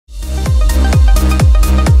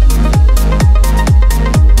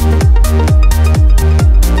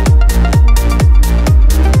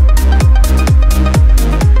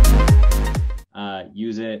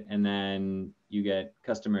get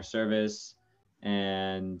customer service,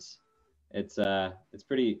 and it's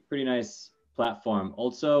pretty nice platform.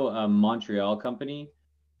 Also, a Montreal company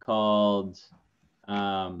called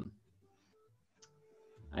I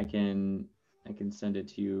can send it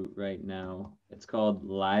to you right now. It's called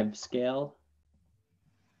LiveScale.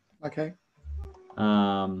 Okay.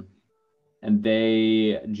 And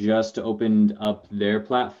they just opened up their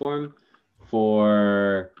platform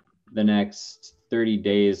for the next 30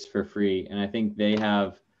 days for free. And I think they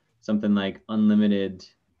have something like unlimited.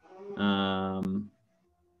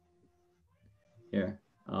 Here,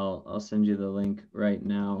 I'll send you the link right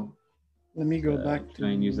now. Let me go back to try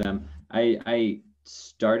and use them. I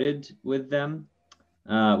started with them.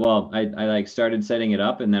 Well, I like started setting it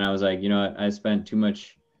up, and then I was like, you know what? I spent too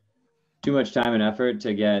much time and effort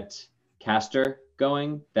to get Caster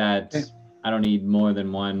going that Okay. I don't need more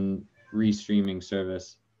than one restreaming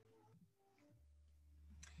service.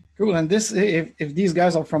 Cool. And this, if these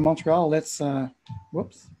guys are from Montreal, let's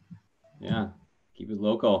whoops. Yeah, keep it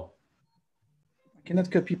local. I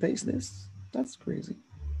cannot copy paste this. That's crazy.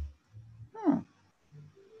 Huh.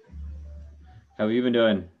 How have you been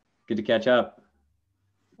doing? Good to catch up.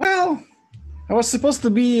 Well, I was supposed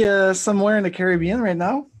to be somewhere in the Caribbean right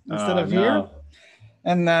now instead of here.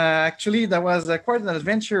 And actually, that was quite an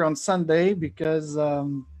adventure on Sunday because,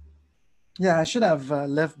 yeah, I should have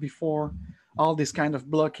left before all this kind of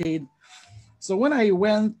blockade. So when I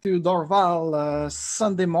went to Dorval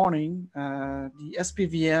Sunday morning, the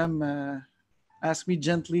SPVM asked me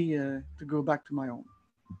gently to go back to my home.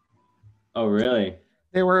 Oh, really?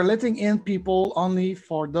 They were letting in people only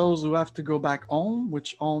for those who have to go back home,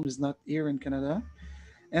 which home is not here in Canada.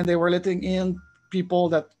 And they were letting in people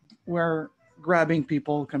that were grabbing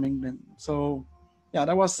people coming in. So yeah,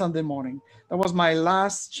 that was Sunday morning. That was my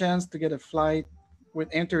last chance to get a flight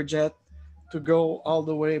with Interjet to go all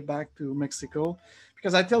the way back to Mexico,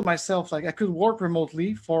 because I tell myself like I could work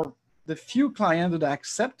remotely for the few clients that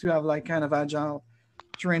accept to have like kind of agile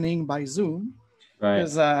training by Zoom. Right.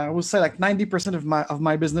 Because I would say like 90% of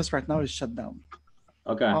my business right now is shut down.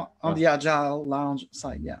 Okay. On the Agile Lounge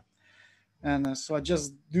side, yeah. And so I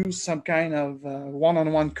just do some kind of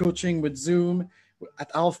one-on-one coaching with Zoom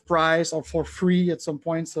at half price or for free at some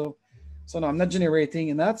point. So no, I'm not generating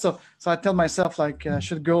in that. So I tell myself like I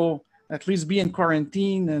should go at least be in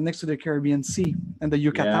quarantine next to the Caribbean Sea and the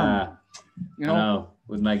Yucatan. Yeah. You know? I know.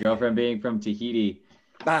 With my girlfriend being from Tahiti,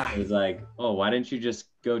 it was like, oh, why didn't you just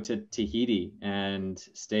go to Tahiti and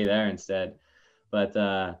stay there instead? But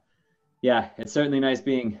yeah, it's certainly nice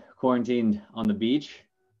being quarantined on the beach.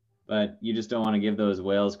 But you just don't want to give those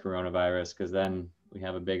whales coronavirus because then we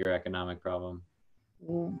have a bigger economic problem.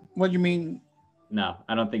 What do you mean? No,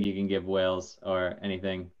 I don't think you can give whales or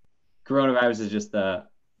anything. Coronavirus is just the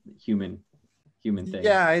human thing.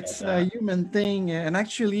 Yeah, it's a human thing. And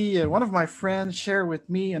actually, one of my friends shared with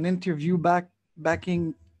me an interview back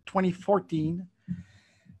in 2014.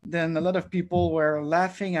 Then a lot of people were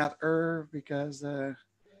laughing at her because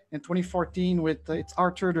in 2014 with it's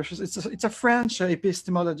Arthur. It's a French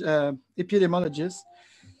epidemiologist,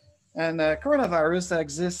 and coronavirus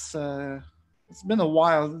exists. It's been a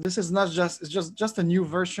while. This is not just it's just a new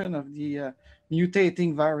version of the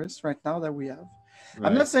mutating virus right now that we have. Right.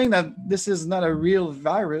 I'm not saying that this is not a real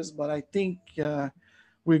virus, but I think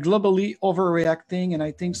we're globally overreacting, and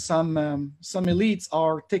I think some elites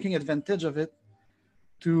are taking advantage of it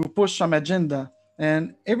to push some agenda.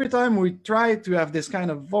 And every time we try to have this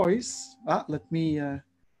kind of voice, let me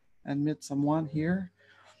admit someone here.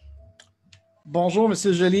 Bonjour,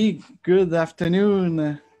 Monsieur Joly. Good afternoon.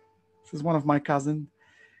 This is one of my cousins.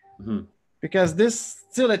 Mm-hmm. Because this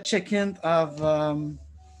still a check-in of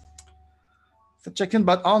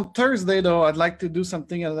but on Thursday though, I'd like to do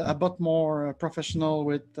something a bit more professional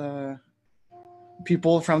with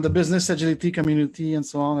people from the business agility community and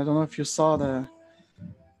so on. I don't know if you saw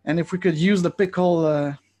and if we could use the pickle,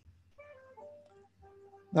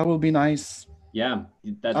 that would be nice. Yeah,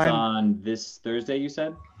 that's on this Thursday, you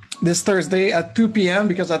said? This Thursday at 2 p.m.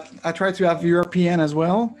 because I try to have European as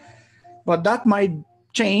well. But that might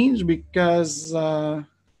change because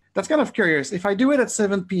that's kind of curious. If I do it at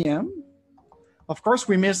 7 p.m., of course,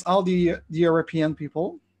 we miss all the European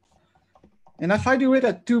people. And if I do it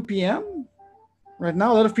at 2 p.m., right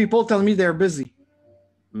now, a lot of people tell me they're busy.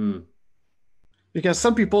 Mm. Because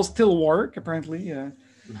some people still work, apparently.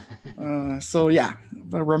 So yeah,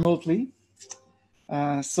 remotely.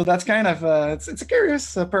 So that's kind of, it's a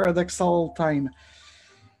curious paradoxal time.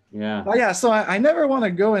 Yeah. But yeah, so I never want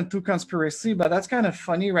to go into conspiracy, but that's kind of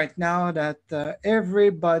funny right now that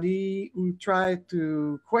everybody who try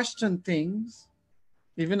to question things,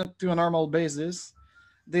 even to a normal basis,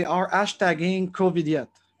 they are hashtagging COVIDiot.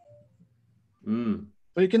 Mm.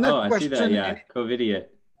 So you cannot question. I see that. Yeah, COVIDiot.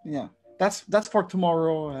 Yeah, that's for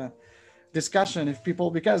tomorrow discussion. If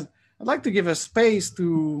people, because I'd like to give a space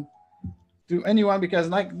to anyone, because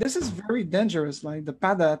like this is very dangerous. Like the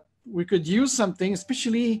fact that we could use something,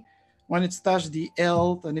 especially when it's touched the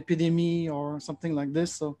health, an epidemic or something like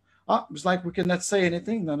this. So it's like we cannot say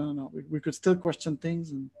anything. No. We could still question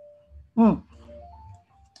things. And,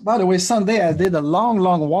 By the way, Sunday I did a long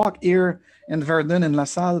walk here in Verdun in La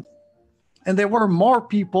Salle, and there were more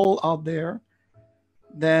people out there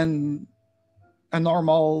than a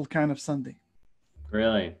normal kind of Sunday.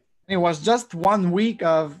 Really? It was just 1 week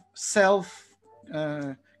of self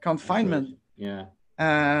confinement. Yeah.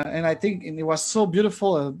 And I think it was so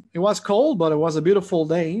beautiful. It was cold, but it was a beautiful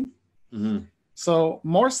day. Mm-hmm. So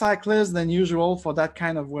more cyclists than usual for that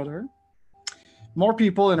kind of weather. More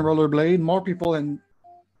people in rollerblade, more people in,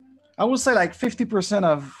 I would say like 50%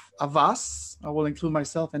 of us, I will include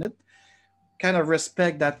myself in it, kind of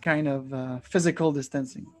respect that kind of physical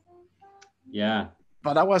distancing. Yeah.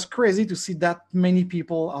 But that was crazy to see that many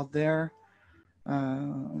people out there.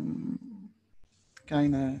 Kind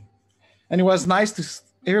of, and it was nice to,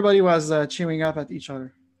 everybody was cheering up at each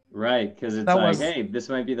other. Right, because it's like, hey, this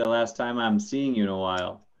might be the last time I'm seeing you in a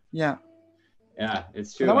while. Yeah. Yeah,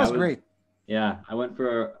 it's true. That was great. Yeah, I went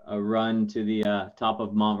for a run to the top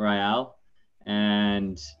of Montreal,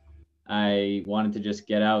 and I wanted to just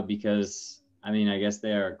get out because, I mean, I guess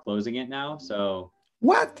they are closing it now. So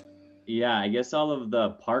what? Yeah, I guess all of the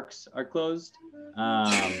parks are closed.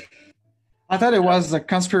 I thought it was a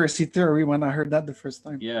conspiracy theory when I heard that the first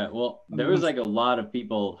time. Yeah, well, there was like a lot of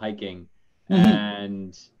people hiking, Mm-hmm.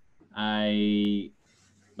 and I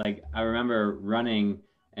remember running,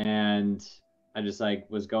 and I just like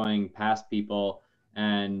was going past people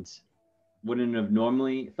and wouldn't have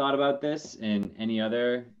normally thought about this in any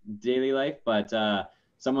other daily life, but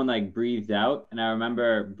someone like breathed out, and I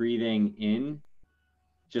remember breathing in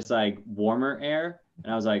just like warmer air,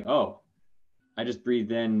 and I was like, oh, I just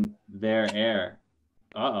breathed in their air.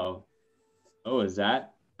 Oh, is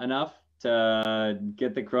that enough to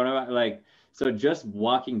get the coronavirus? Like, so just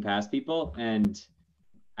walking past people, and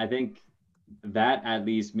I think that at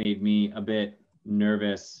least made me a bit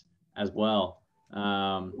nervous as well.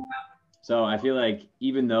 So I feel like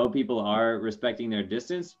even though people are respecting their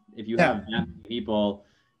distance, if you have that many people,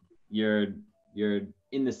 you're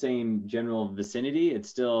in the same general vicinity, it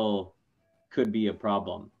still could be a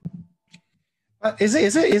problem. Is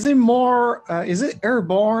it more? Is it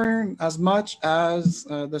airborne as much as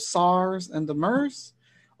the SARS and the MERS,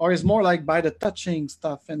 or is more like by the touching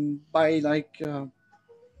stuff and by like?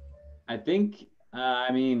 I think.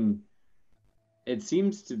 I mean, it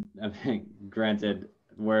seems to. I mean, granted,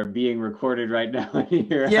 we're being recorded right now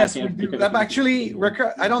here. Yes, we do. Actually,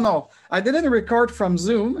 I don't know. I didn't record from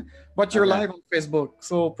Zoom, but you're live on Facebook,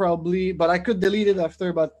 so probably. But I could delete it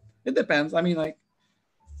after. But it depends. I mean, like.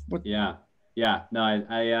 Yeah, no,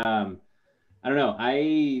 I don't know.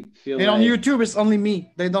 I feel and like on YouTube it's only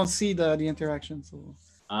me. They don't see the interaction. So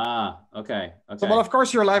okay. So, but of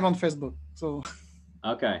course you're live on Facebook. So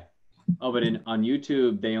okay. Oh, but on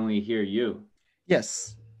YouTube they only hear you.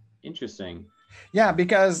 Yes. Interesting. Yeah,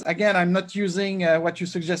 because again, I'm not using what you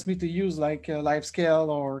suggest me to use, like LiveScale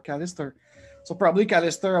or Callister. So probably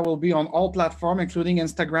Callister will be on all platforms, including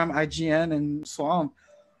Instagram, IGN, and so on.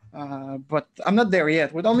 But I'm not there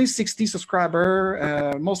yet. With only 60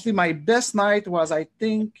 subscribers, mostly my best night was, I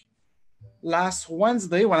think, last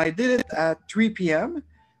Wednesday when I did it at 3 p.m.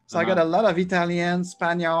 So I got a lot of Italian,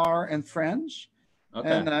 Spaniard, and French. Okay.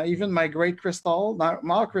 And even my great Crystal.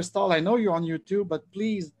 Now, Crystal, I know you're on YouTube, but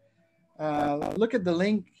please look at the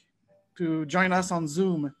link to join us on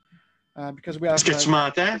Zoom. Because we have... Est-ce que tu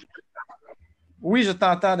m'entends? Oui, je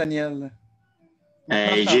t'entends, Daniel.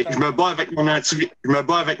 Je me bats avec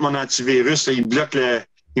mon antivirus, il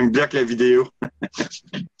me bloque la vidéo.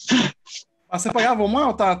 C'est pas grave, au moins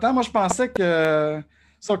on t'entend. Moi je pensais que...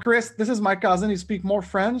 So Chris, this is my cousin, he speaks more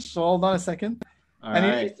French, so hold on a second.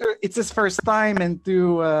 It's his first time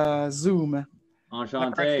into Zoom.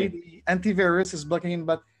 Enchanté. The antivirus is blocking,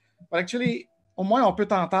 but actually, au moins on peut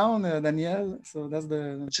t'entendre, Daniel. So that's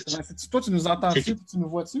the... Toi, tu nous entends-tu, tu nous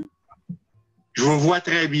vois-tu? Je vous vois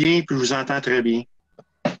très bien, puis je vous entends très bien.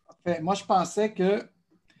 Moi, je pensais que,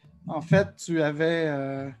 en fait, tu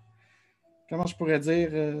avais, comment je pourrais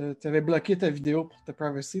dire, tu avais bloqué ta vidéo pour ta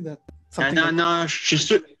privacy. Non,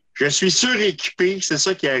 je suis suréquipé, c'est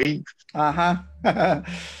ça qui arrive.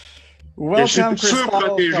 Welcome, Crystal,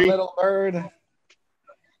 from Little Bird.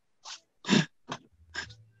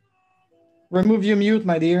 Remove your mute,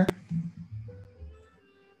 my dear.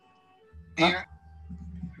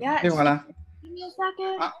 Yeah. Et voilà. Give me a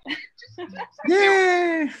second.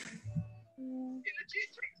 Yeah!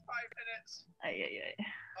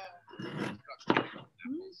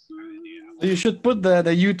 You should put the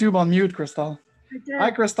YouTube on mute, Crystal. Hi,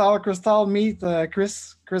 Crystal. Crystal, meet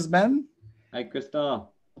Chris Ben. Hi,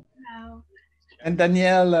 Crystal. Hello. And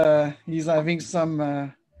Danielle, he's having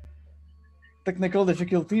some technical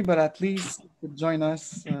difficulty, but at least he could join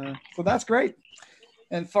us. So that's great.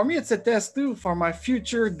 And for me, it's a test too for my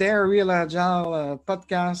future Dare Real Agile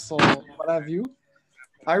podcast or what have you.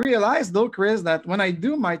 I realized though, Chris, that when I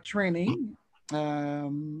do my training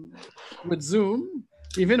with Zoom,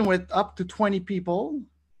 even with up to 20 people,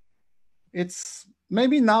 it's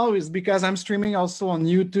maybe now is because I'm streaming also on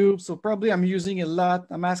YouTube. So probably I'm using a lot.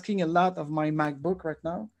 I'm asking a lot of my MacBook right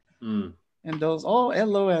now. And those, oh,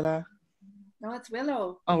 hello, Ella. No, it's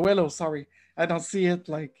Willow. Oh, Willow, sorry. I don't see it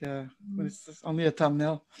like, it's only a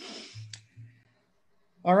thumbnail.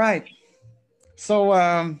 All right.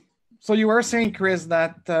 So, so you were saying, Chris,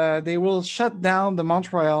 that they will shut down the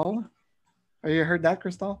Montreal. Have you heard that,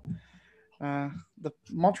 Crystal? The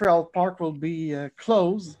Montreal park will be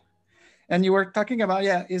closed. And you were talking about,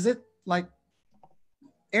 yeah, is it like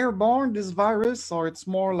airborne, this virus, or it's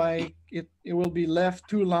more like it will be left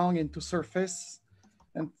too long into surface?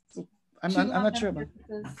 And so I'm not sure about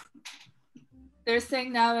it. They're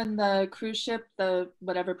saying now in the cruise ship, the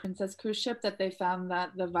whatever Princess cruise ship, that they found that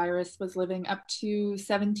the virus was living up to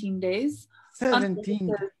 17 days.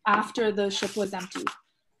 17 after the ship was empty.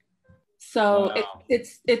 So wow.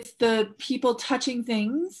 it's the people touching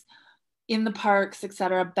things in the parks,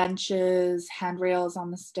 etc., benches, handrails on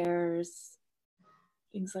the stairs,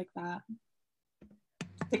 things like that.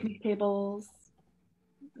 Picnic tables.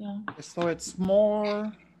 Yeah. So it's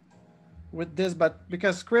more with this, but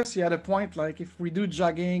because Chris, you had a point, like if we do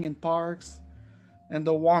jogging in parks and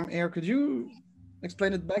the warm air, could you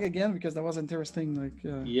explain it back again, because that was interesting? Like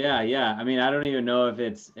yeah, I mean, I don't even know if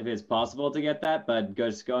it's possible to get that, but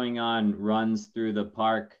just going on runs through the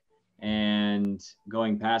park and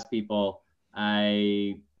going past people,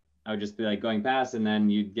 I would just be like going past, and then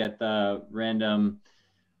you'd get the random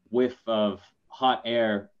whiff of hot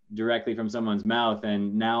air directly from someone's mouth.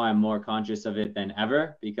 And now I'm more conscious of it than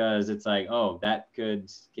ever, because it's like, oh, that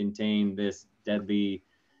could contain this deadly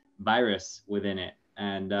virus within it.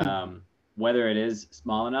 And whether it is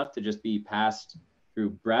small enough to just be passed through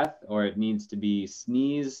breath or it needs to be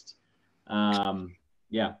sneezed,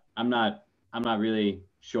 yeah, I'm not really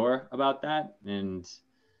sure about that. And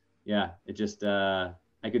yeah, it just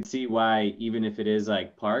I could see why, even if it is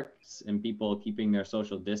like parks and people keeping their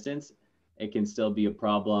social distance, it can still be a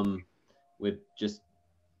problem with just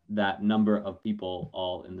that number of people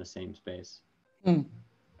all in the same space. It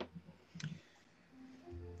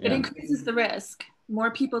increases the risk.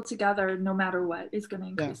 More people together, no matter what, is going to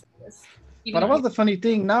increase the risk. But what was the funny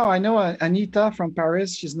thing now? I know Anita from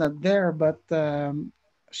Paris, she's not there, but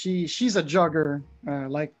she's a jogger,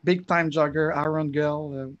 like big time jogger, Iron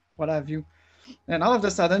girl, what have you. And all of a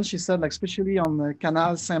sudden, she said, like, especially on the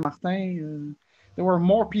Canal Saint-Martin, there were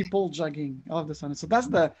more people jogging all of a sudden. So that's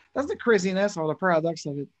the craziness or the paradox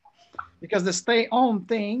of it, because the stay home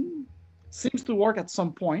thing seems to work at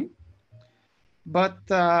some point. But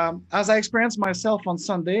as I experienced myself on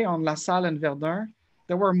Sunday on La Salle in Verdun,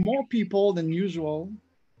 there were more people than usual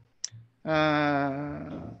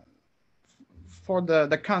for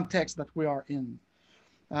the context that we are in.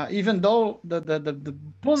 Even though the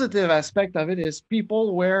positive aspect of it is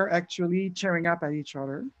people were actually cheering up at each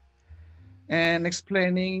other and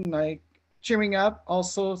explaining, like, cheering up,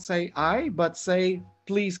 also say I, but say,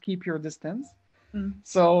 please keep your distance.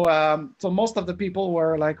 So most of the people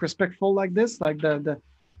were like respectful like this, like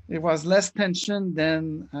it was less tension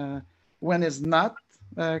than when it's not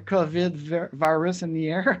COVID virus in the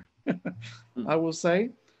air, I will say,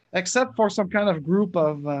 except for some kind of group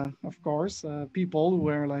of course, people who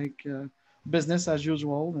were like business as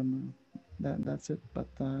usual, and that's it. But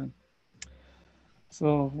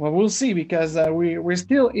so well, we'll see, because we're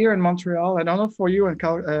still here in Montreal. I don't know for you in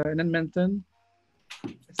Edmonton,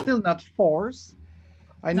 it's still not forced.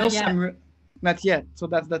 I know not yet. So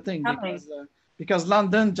that's the thing, because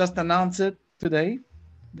London just announced it today.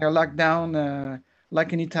 They're locked down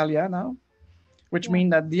like in Italia now, which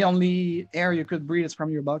means that the only air you could breathe is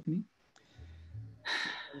from your balcony.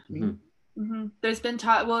 There's been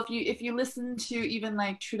talk. Well, if you listen to even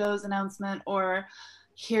like Trudeau's announcement, or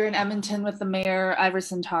here in Edmonton with the mayor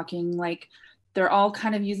Iverson talking, like they're all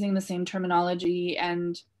kind of using the same terminology,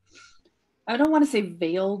 and I don't want to say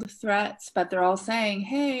veiled threats, but they're all saying,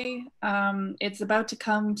 hey, it's about to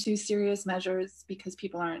come to serious measures because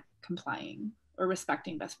people aren't complying or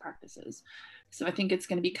respecting best practices. So I think it's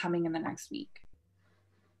going to be coming in the next week.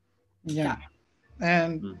 Yeah.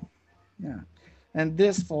 And and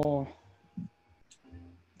this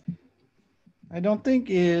I don't think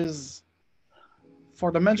is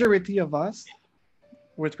for the majority of us,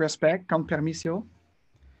 with respect, con permiso,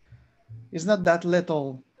 is not that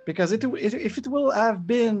little, because if it will have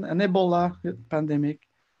been an Ebola pandemic,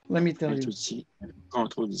 let me tell you,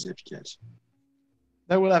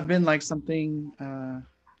 that would have been like something,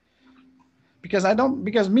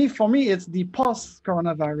 for me, it's the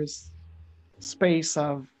post-coronavirus space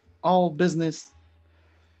of all business,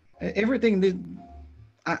 everything.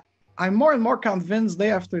 I'm more and more convinced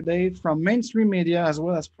day after day, from mainstream media as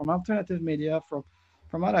well as from alternative media, from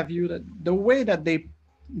what have you, that the way that they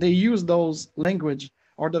use those language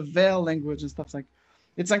or the veil language and stuff, like,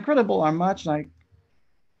 it's incredible how much like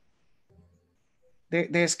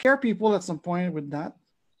they scare people at some point with that,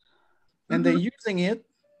 and they're using it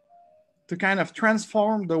to kind of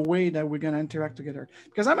transform the way that we're going to interact together.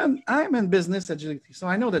 Because I'm in business agility, so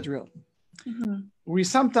I know the drill. We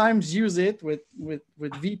sometimes use it with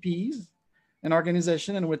VPs and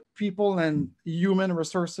organization, and with people and human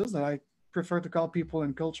resources, that I prefer to call people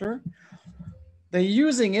and culture. They're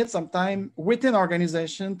using it sometimes within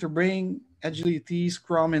organization to bring agility,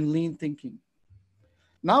 Scrum, and lean thinking.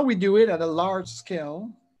 Now we do it at a large scale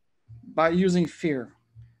by using fear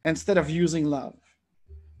instead of using love.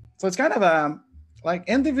 So it's kind of like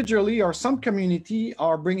individually, or some community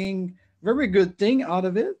are bringing very good thing out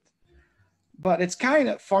of it. But it's kind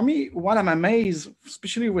of, for me, what I'm amazed,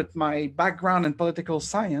 especially with my background in political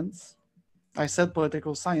science, I said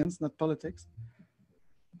political science, not politics.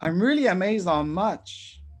 I'm really amazed how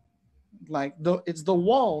much, like, it's the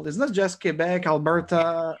world. It's not just Quebec,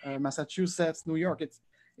 Alberta, Massachusetts, New York.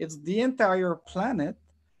 It's the entire planet.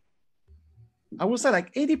 I would say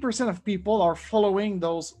like 80% of people are following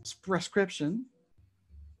those prescriptions.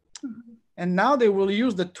 And now they will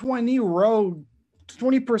use the 20%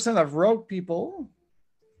 of rogue people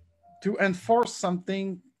to enforce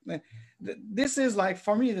something. This is like,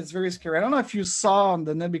 for me, it's very scary. I don't know if you saw on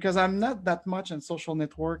the net, because I'm not that much in social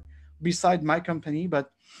network beside my company,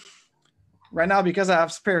 but right now, because I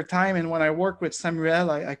have spare time, and when I work with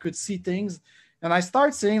Samuel, I could see things, and I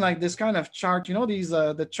start seeing like this kind of chart, you know, these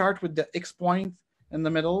the chart with the X point in the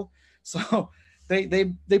middle. So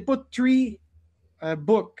they put three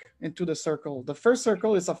book into the circle. The first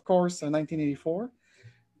circle is, of course, 1984.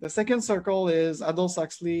 The second circle is Aldous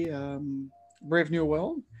Huxley, Brave New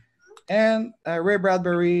World, and Ray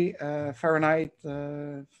Bradbury, Fahrenheit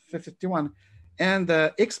 451. And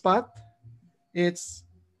the X spot, it's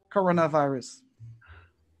coronavirus.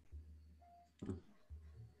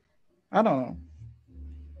 I don't know.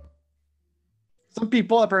 Some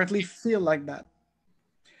people apparently feel like that.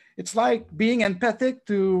 It's like being empathic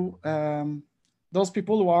to those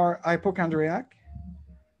people who are hypochondriac.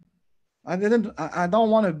 I don't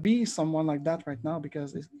want to be someone like that right now,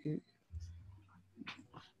 because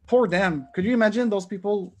for them, could you imagine those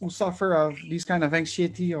people who suffer of these kind of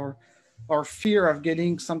anxiety or fear of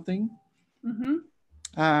getting something?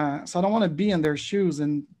 So I don't want to be in their shoes,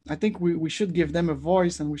 and I think we should give them a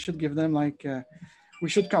voice, and we should give them like we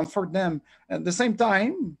should comfort them. At the same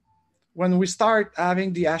time, when we start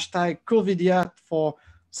having the hashtag COVIDiat, for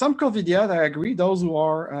some COVIDiat, I agree, those who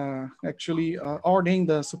are actually hoarding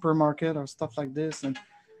the supermarket or stuff like this, and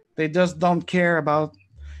they just don't care about,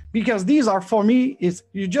 because these are, for me, is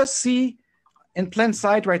you just see in plain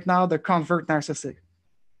sight right now the convert narcissistic.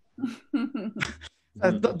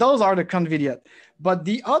 Those are the convenient. But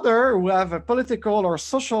the other who have a political or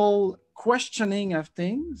social questioning of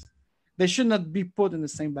things, they should not be put in the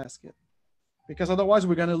same basket, because otherwise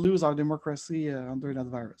we're going to lose our democracy under that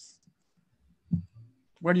virus.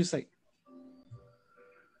 What do you say?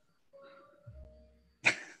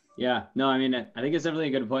 Yeah, no, I mean, I think it's definitely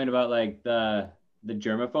a good point about like the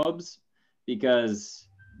germaphobes, because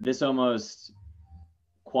this almost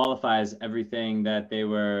qualifies everything that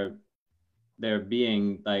they're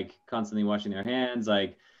being, like constantly washing their hands,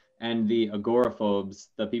 like, and the agoraphobes,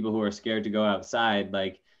 the people who are scared to go outside,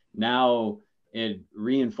 like now it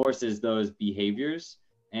reinforces those behaviors.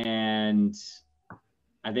 And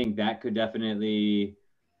I think that could definitely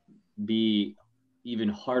be even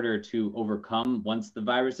harder to overcome once the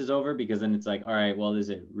virus is over, because then it's like, all right, well, is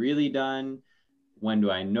it really done? When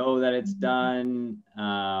do I know that it's done?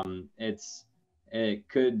 It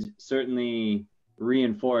could certainly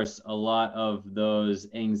reinforce a lot of those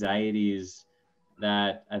anxieties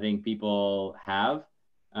that I think people have.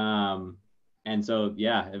 And so,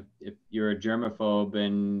 yeah, if you're a germaphobe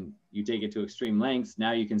and you take it to extreme lengths,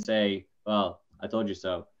 now you can say, well, I told you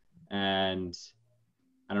so. And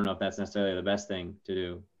I don't know if that's necessarily the best thing to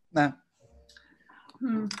do. No.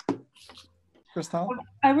 Crystal?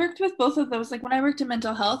 I worked with both of those. Like when I worked in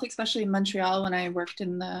mental health, especially in Montreal, when I worked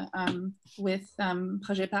in the with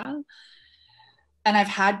Participer, and I've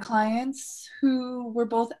had clients who were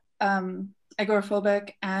both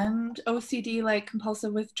agoraphobic and OCD, like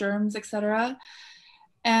compulsive with germs, etc.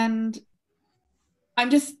 And I'm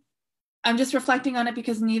just reflecting on it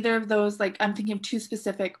because neither of those, like I'm thinking of two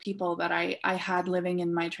specific people that I had living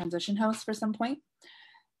in my transition house for some point.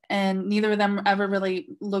 And neither of them ever really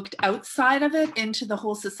looked outside of it into the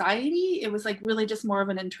whole society. It was like really just more of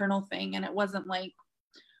an internal thing. And it wasn't like,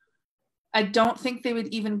 I don't think they would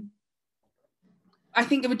even, I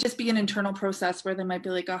think it would just be an internal process where they might be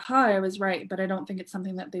like, aha, I was right. But I don't think it's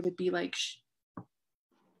something that they would be like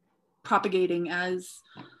propagating as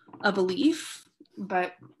a belief.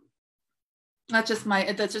 But that's just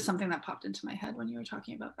something that popped into my head when you were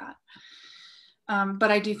talking about that.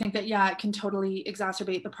 But I do think that, yeah, it can totally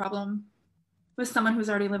exacerbate the problem with someone who's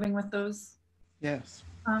already living with those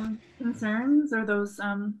concerns or those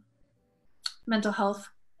mental health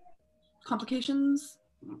complications.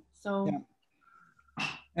 So, yeah.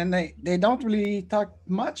 And they don't really talk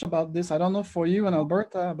much about this. I don't know for you in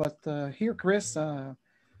Alberta, but here, Chris,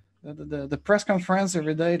 the press conference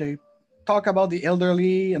every day, they talk about the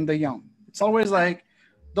elderly and the young. It's always like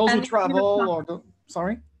those who travel or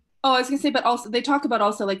sorry? Oh, I was gonna say, but also they talk about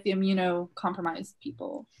also like the immunocompromised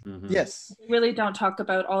people. Mm-hmm. Yes. They really don't talk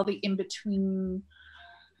about all the in-between.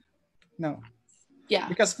 No. Yeah.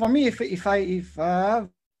 Because for me, if I have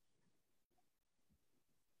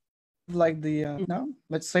like the no,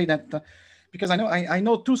 let's say that because I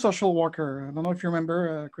know two social workers. I don't know if you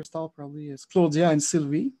remember, Crystal probably is Claudia and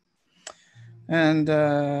Sylvie. And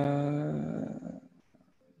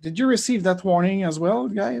did you receive that warning as well,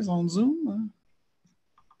 guys, on Zoom?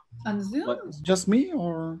 On Zoom? What? Just me,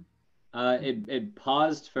 or? It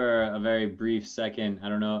paused for a very brief second. I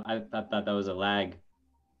don't know. I thought that was a lag.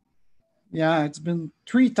 Yeah, it's been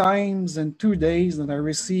 3 times in 2 days that I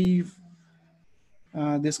receive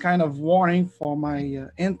this kind of warning for my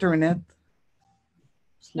internet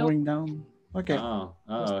slowing down. Okay. Oh,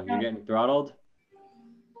 you're getting throttled?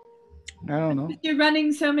 I don't know. You're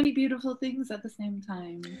running so many beautiful things at the same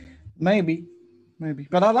time. Maybe.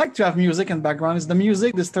 But I like to have music in background. Is the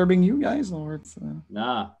music disturbing you guys, or it's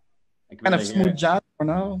nah? Kind of smooth jazz for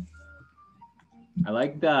now? I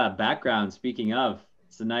like the background. Speaking of,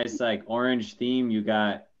 it's a nice like orange theme you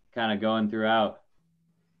got kind of going throughout.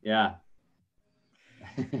 Yeah.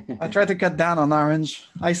 I try to cut down on orange.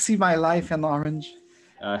 I see my life in orange.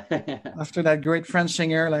 After that great French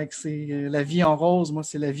singer, like c'est la vie en rose, moi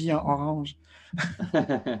c'est la vie en orange.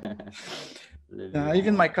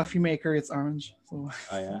 Even my coffee maker, it's orange. So,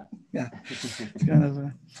 oh yeah. Yeah. It's kind of.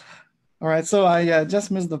 All right, so I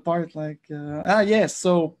just missed the part. Like, yes.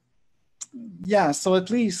 So, yeah. So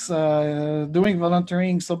at least doing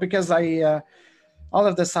volunteering. So because I, all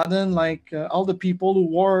of a sudden, like all the people who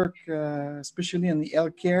work, especially in the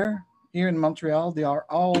healthcare here in Montreal, they are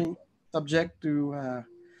all subject to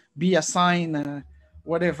be assigned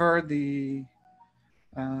whatever the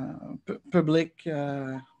public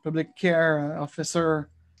care officer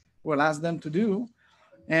will ask them to do,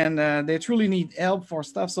 and they truly need help for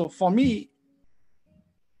stuff. So for me,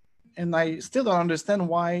 and I still don't understand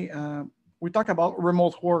why we talk about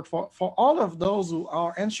remote work for all of those who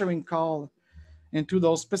are answering call into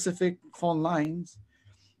those specific phone lines.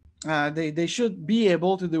 They should be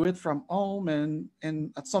able to do it from home, and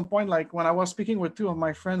at some point, like when I was speaking with 2 of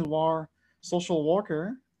my friends who are social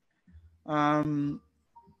worker,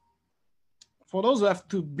 for those who have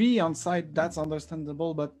to be on site, that's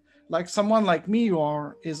understandable. But like someone like me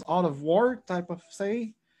who is out of work type of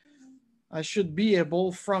say, I should be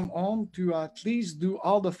able from home to at least do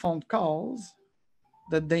all the phone calls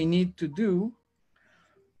that they need to do.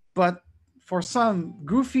 But for some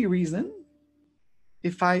goofy reason,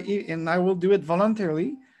 and I will do it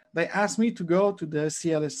voluntarily, they ask me to go to the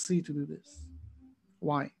CLSC to do this.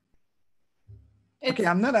 Why? Okay,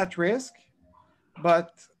 I'm not at risk,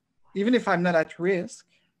 but even if I'm not at risk,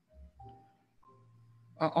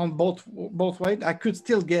 on both ways, I could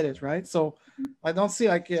still get it, right? So I don't see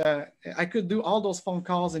like I could do all those phone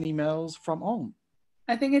calls and emails from home.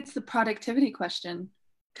 I think it's the productivity question,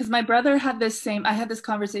 because my brother had I had this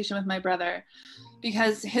conversation with my brother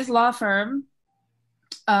because his law firm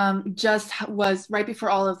just was right before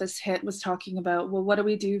all of this hit was talking about, well, what do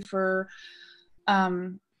we do for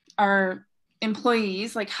our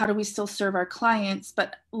employees, like how do we still serve our clients,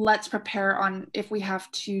 but let's prepare on if we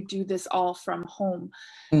have to do this all from home.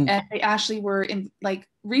 And they actually were in like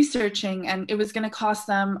researching, and it was going to cost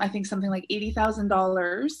them, I think, something like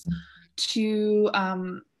 $80,000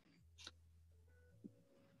 to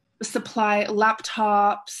supply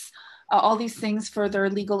laptops, all these things for their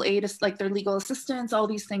legal aid, like their legal assistants, all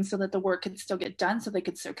these things so that the work could still get done, so they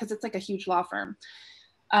could serve, because it's like a huge law firm.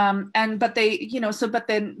 But they, but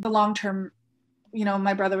then the long term,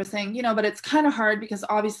 my brother was saying, but it's kind of hard because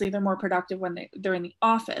obviously they're more productive when they're in the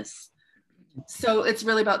office. So it's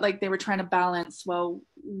really about like, they were trying to balance, well,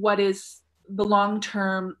 what is the long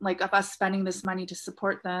term, like of us spending this money to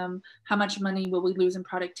support them, how much money will we lose in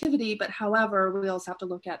productivity? But however, we also have to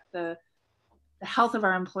look at the health of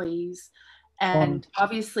our employees. And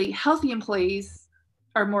obviously healthy employees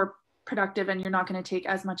are more productive, and you're not going to take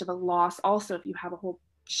as much of a loss also if you have a whole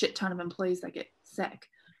shit ton of employees that get sick,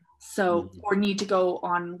 so or need to go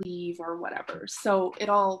on leave or whatever. So it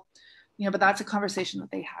all, but that's a conversation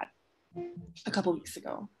that they had a couple weeks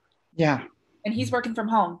ago. Yeah. And he's working from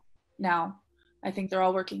home now. I think they're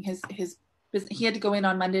all working his business. He had to go in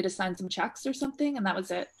on Monday to sign some checks or something, and that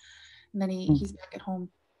was it. And then he's back at home.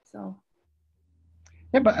 So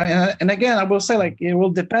yeah, but and again, I will say, like, it will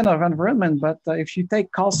depend on environment. But if you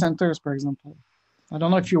take call centers, for example, I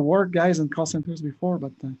don't know if you work, guys, in call centers before,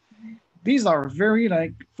 but these are very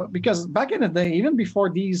because back in the day, even before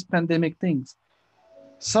these pandemic things,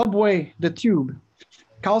 subway, the tube,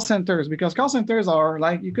 call centers, because call centers are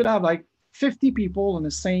like, you could have like 50 people in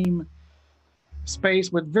the same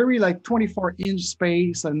space with very 24-inch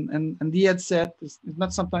space, and the headset is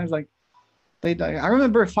not sometimes like. I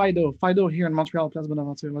remember Fido here in Montreal, Place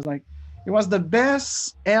Bonaventure, it was the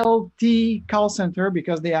best LT call center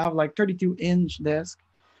because they have 32-inch desk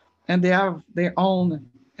and they have their own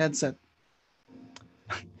headset.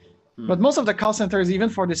 But most of the call centers, even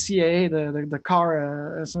for the CAA, the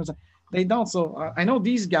car, they don't. So I know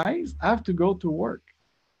these guys have to go to work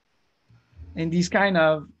in these kind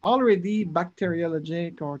of already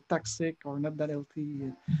bacteriologic or toxic or not that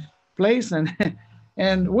healthy place,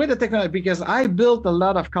 and with the technology, because I built a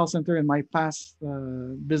lot of call center in my past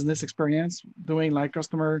business experience, doing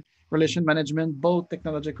customer relation management, both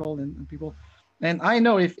technological and people. And I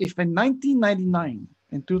know if in 1999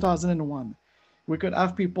 and 2001, we could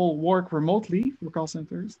have people work remotely for call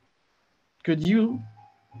centers, could you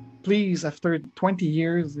please, after 20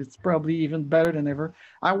 years, it's probably even better than ever.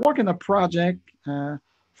 I worked in a project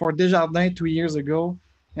for Desjardins 2 years ago,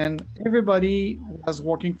 and everybody was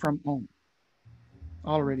working from home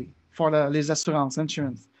already for les assurances,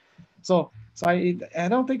 insurance. So I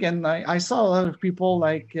don't think, and I saw a lot of people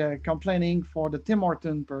complaining for the Tim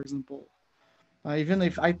Horton, for example. Even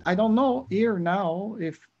if I don't know here now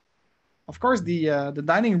if, of course, the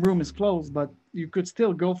dining room is closed, but you could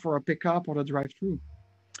still go for a pickup or a drive-through.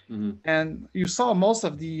 And you saw most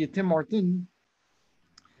of the Tim Horton,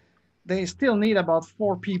 they still need about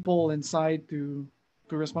 4 people inside to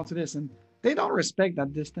respond to this, and they don't respect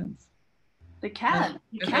that distance. They can't.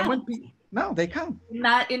 You can't. No, they can't. In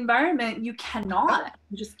that environment, you cannot.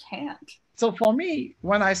 You just can't. So for me,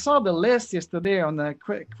 when I saw the list yesterday on the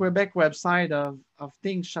Quebec website of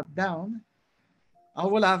things shut down, I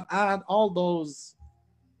will have had all those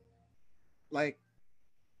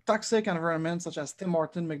toxic environments such as Tim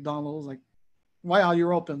Horton, McDonald's. Why are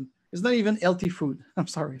you open? It's not even healthy food. I'm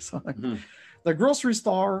sorry. So the grocery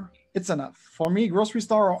store, it's enough. For me, grocery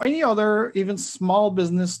store or any other, even small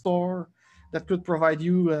business store that could provide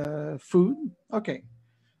you food, okay,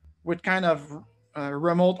 with kind of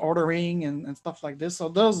remote ordering and stuff like this. So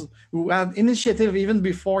those who had initiative even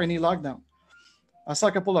before any lockdown. I saw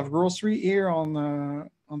a couple of grocery here on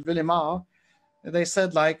Villemar. They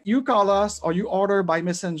said you call us or you order by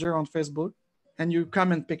messenger on Facebook and you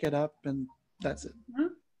come and pick it up, and that's it.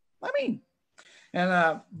 I mean, and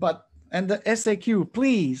the SAQ,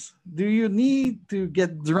 please, do you need to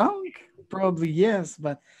get drunk? Probably yes,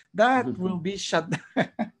 but that will be shut down.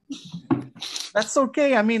 That's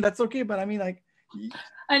okay. I mean, that's okay, but I mean,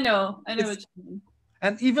 I know what you mean.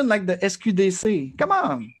 And even the SQDC, come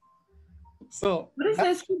on. So what is the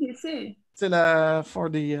SQDC? It's for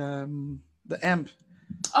the AMP.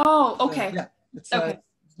 Oh, okay. Yeah, it's okay.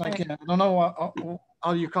 I don't know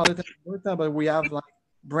how you call it in Alberta, but we have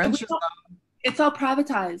branches. It's all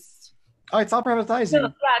privatized. Oh, it's all privatized. So,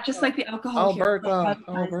 yeah, just like the alcohol. Alberta.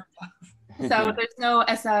 So there's no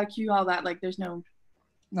SAQ, all that. There's no.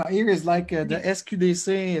 No, here is the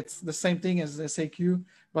SQDC. It's the same thing as SAQ,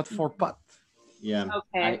 but for pot. Yeah.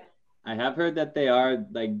 Okay. I have heard that they are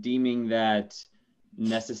deeming that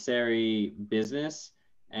necessary business,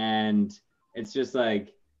 and it's just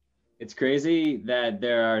It's crazy that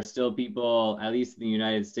there are still people, at least in the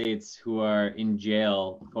United States, who are in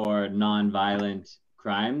jail for non-violent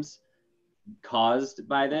crimes caused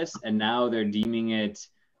by this, and now they're deeming it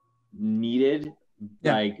needed,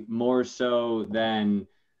 like more so than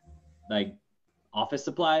like office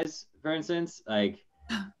supplies, for instance. Like,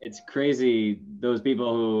 it's crazy, those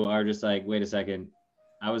people who are just like, wait a second,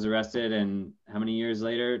 I was arrested, and how many years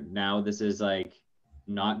later now this is like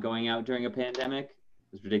not going out during a pandemic?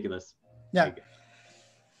 It's ridiculous. Yeah. Like,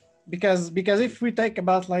 because if we take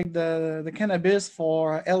about like the cannabis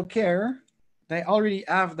for healthcare, they already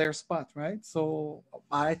have their spot, right? So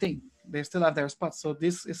I think they still have their spot. So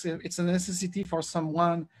this is it's a necessity for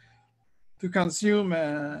someone to consume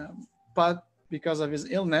pot because of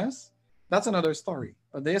his illness. That's another story.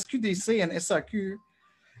 But the SQDC and SAQ,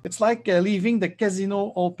 it's like leaving the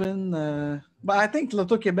casino open. But I think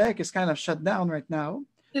Loto Quebec is kind of shut down right now.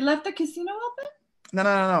 They left the casino open?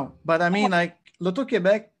 No. But I mean, like Loto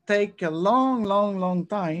Quebec take a long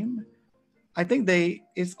time. I think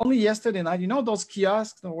it's only yesterday night. You know those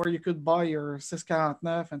kiosks where you could buy your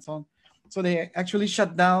 649 and so on. So they actually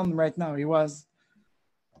shut down right now.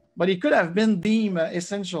 But it could have been deemed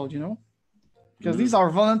essential, you know, because these are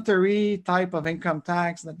voluntary type of income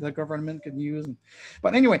tax that the government could use.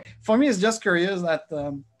 But anyway, for me, it's just curious that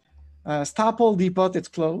Staple Depot, it's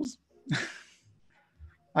closed.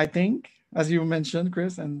 I think, as you mentioned,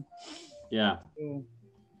 Chris, and yeah.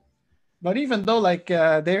 But even though, like,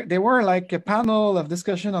 there were like a panel of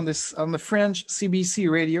discussion on the French CBC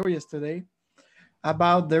radio yesterday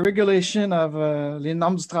about the regulation of les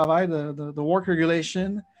normes du travail, the work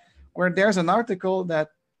regulation, where there's an article that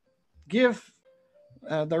give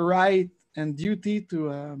the right and duty to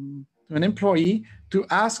an employee to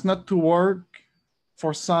ask not to work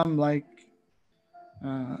for some like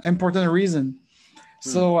important reason.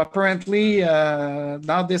 So apparently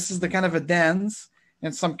now this is the kind of a dance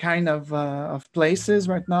in some kind of places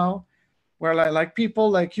right now where like people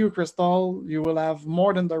like you, Crystal, you will have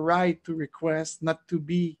more than the right to request not to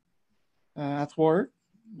be at work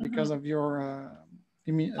because of your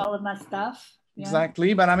all of my stuff. Yeah.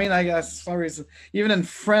 Exactly. But I mean, I guess, sorry, even in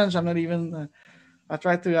French, I'm not even,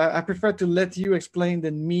 I prefer to let you explain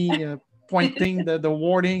than me pointing the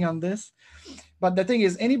wording on this. But the thing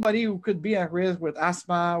is, anybody who could be at risk with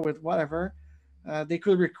asthma, with whatever, they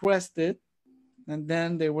could request it, and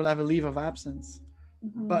then they will have a leave of absence.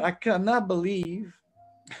 But I cannot believe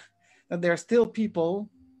that there are still people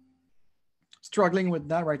struggling with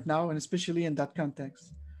that right now, and especially in that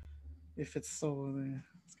context. If it's so,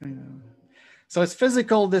 it's kind of... So it's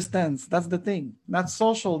physical distance. That's the thing, not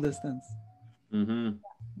social distance.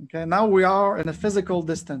 Okay, now we are in a physical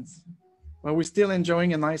distance, but we're still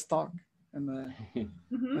enjoying a nice talk and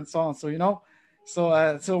and so on. So you know, so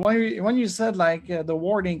when you said like the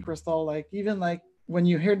wording, Crystal, like even like when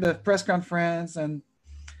you hear the press conference and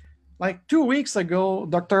like 2 weeks ago,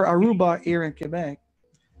 Dr. Aruba here in Quebec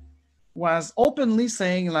was openly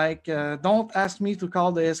saying like, don't ask me to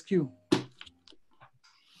call the SQ.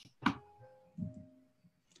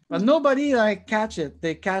 But nobody like catch it.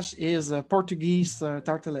 They catch his Portuguese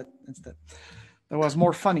tartlet instead. That was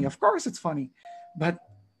more funny. Of course it's funny. But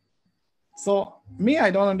so me,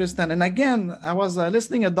 I don't understand. And again, I was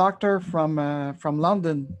listening a doctor from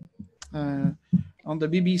London on the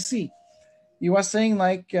BBC. He was saying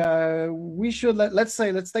like we should let's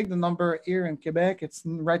take the number here in Quebec. It's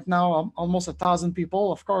right now almost 1,000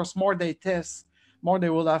 people. Of course, more they test, more they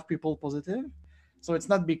will have people positive. So it's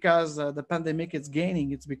not because the pandemic is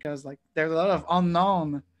gaining. It's because like there's a lot of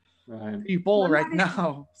unknown people right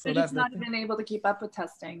now. So they're just not even able to keep up with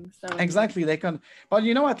testing. So exactly, they can. But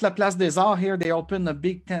you know, at La Place des Arts here, they open a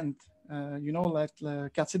big tent. You know, like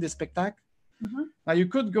the Quartier des Spectacles. Now you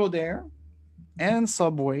could go there, and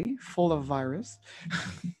Subway full of virus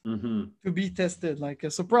to be tested. Like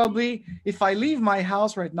so, probably if I leave my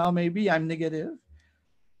house right now, maybe I'm negative,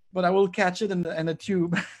 but I will catch it in the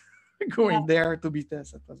tube. Going there to be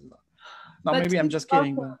tested. No, maybe I'm just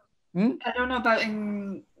kidding. Also, I don't know about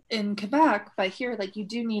in Quebec, but here, like you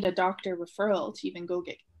do need a doctor referral to even go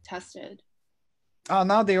get tested.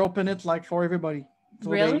 Now they open it like for everybody. So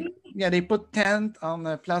really? They put tent on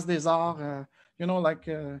the Place des Arts, you know, like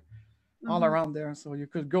all around there. So you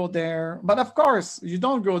could go there. But of course, you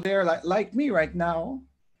don't go there like me right now.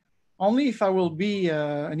 Only if I will be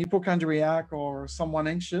an hypochondriac or someone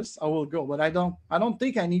anxious, I will go. But I don't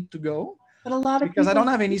think I need to go. But a lot of because I don't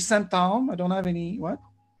have any symptom. I don't have any what?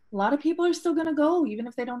 A lot of people are still gonna go even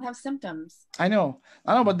if they don't have symptoms. I know,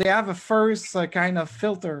 but they have a first kind of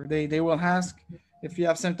filter. They will ask if you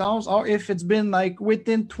have symptoms or if it's been like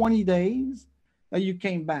within 20 days that you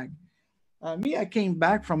came back. Me, I came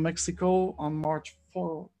back from Mexico on March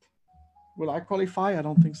 4th. Will I qualify? I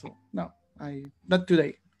don't think so. No, not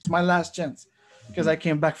today. It's my last chance because I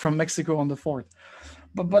came back from Mexico on the 4th.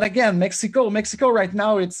 But again, Mexico right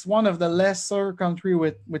now, it's one of the lesser country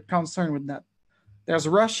with concern with that. There's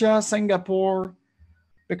Russia, Singapore,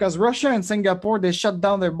 because Russia and Singapore, they shut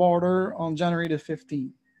down their border on January the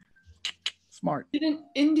 15th. Smart. Didn't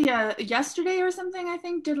India yesterday or something, I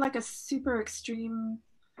think, did like a super extreme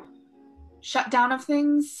shutdown of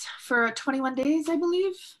things for 21 days, I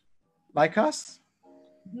believe. Like us?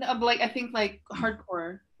 No, but I think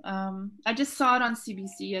hardcore. I just saw it on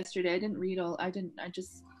CBC yesterday. I didn't read all. I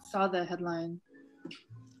just saw the headline.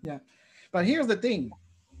 Yeah, but here's the thing.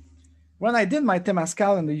 When I did my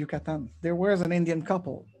Temazcal in the Yucatan, there was an Indian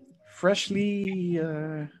couple freshly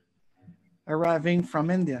arriving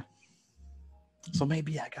from India. So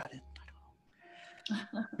maybe I got it. I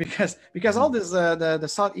don't know. because all this the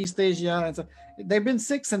Southeast Asia and so they've been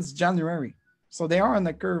sick since January, so they are on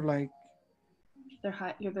the curve like.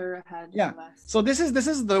 They're ahead. Yeah. So this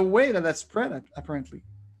is the way that spread apparently,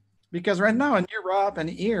 because right now in Europe and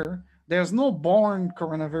here there's no born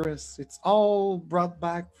coronavirus. It's all brought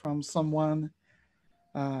back from someone.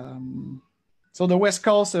 So the West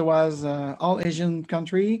Coast, it was all Asian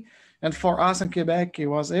country, and for us in Quebec, it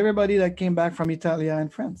was everybody that came back from Italy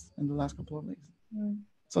and France in the last couple of days.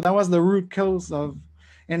 So that was the root cause of,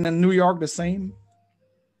 and then New York the same.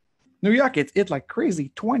 New York, it hit like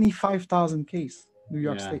crazy, 25,000 cases. New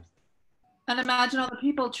York State. And imagine all the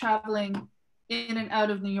people traveling in and out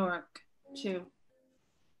of New York too.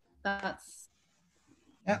 That's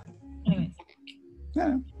anyways.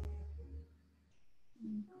 Yeah.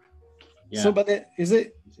 So, but is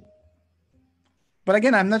it? But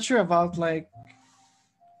again, I'm not sure about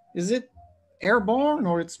is it airborne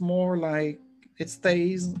or it's more like it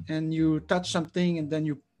stays and you touch something and then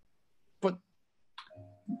you put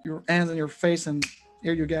your hands on your face and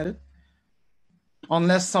here you get it.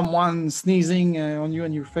 Unless someone sneezing on you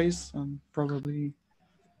and your face, probably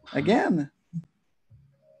again.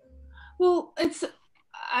 Well,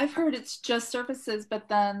 I've heard it's just surfaces, but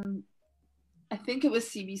then I think it was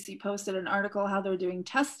CBC posted an article how they're doing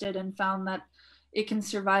tested and found that it can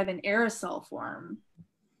survive in aerosol form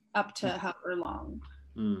up to however long.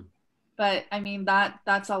 But I mean,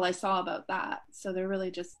 that's all I saw about that. So they're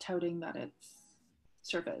really just touting that it's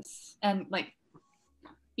surface and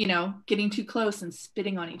getting too close and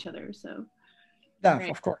spitting on each other. So yeah, right.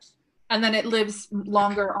 Of course. And then it lives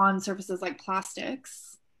longer on surfaces like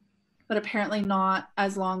plastics, but apparently not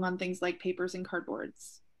as long on things like papers and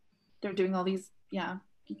cardboards. They're doing all these,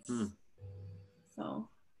 So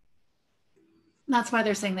that's why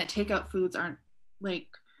they're saying that takeout foods aren't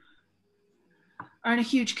a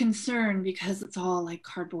huge concern because it's all like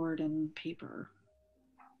cardboard and paper.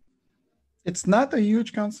 It's not a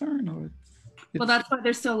huge concern, or well, that's why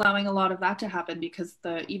they're still allowing a lot of that to happen because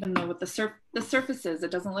even though with the surfaces,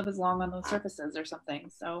 it doesn't live as long on those surfaces or something.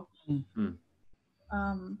 So,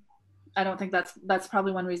 I don't think that's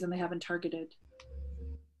probably one reason they haven't targeted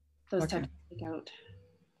those types of takeout.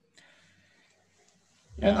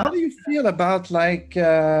 And how do you feel about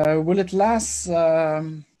will it last?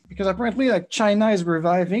 Because apparently China is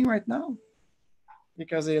reviving right now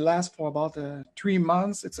because it lasts for about 3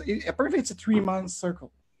 months. Apparently it's a 3-month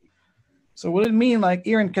circle. So will it mean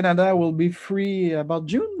here in Canada will be free about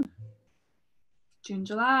June? June,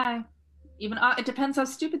 July. Even it depends how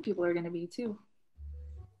stupid people are going to be too.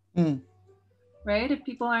 Right? If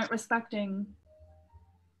people aren't respecting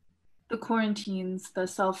the quarantines, the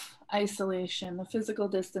self-isolation, the physical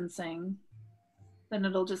distancing, then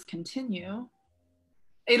it'll just continue.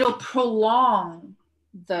 It'll prolong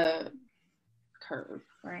the curve,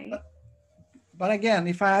 right? But again,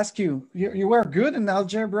 if I ask you were good in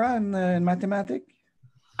algebra and in mathematics?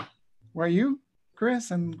 Were you, Chris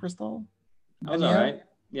and Crystal? I was all right.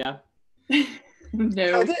 Yeah.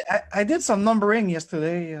 No. I did some numbering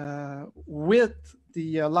yesterday with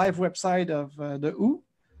the live website of the WHO,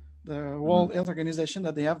 the World Health Organization,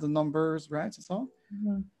 that they have the numbers, right? So,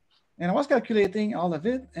 and I was calculating all of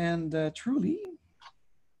it, and truly,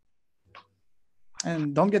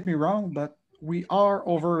 and don't get me wrong, but we are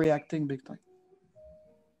overreacting big time.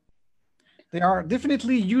 They are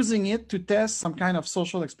definitely using it to test some kind of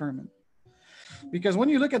social experiment. Because when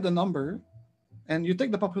you look at the number and you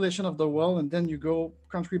take the population of the world and then you go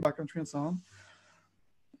country by country and so on,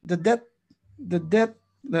 the debt,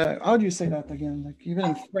 how do you say that again? Even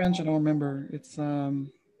in French, I don't remember. It's the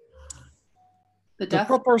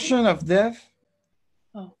proportion of death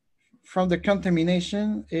from the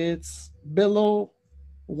contamination, it's below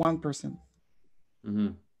 1%.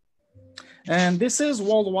 And this is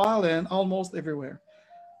worldwide and almost everywhere.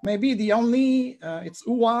 Maybe the only, it's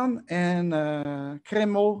Wuhan and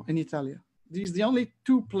Cremo in Italy. These are the only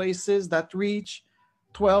two places that reach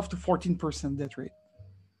 12 to 14% death rate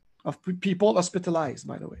of people hospitalized,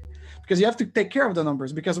 by the way. Because you have to take care of the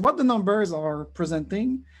numbers. Because what the numbers are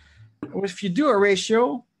presenting, if you do a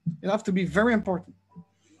ratio, it have to be very important.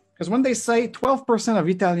 Because when they say 12% of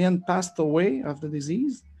Italians passed away of the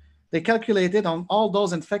disease, they calculated on all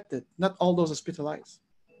those infected, not all those hospitalized.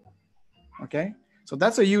 Okay? So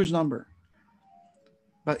that's a huge number.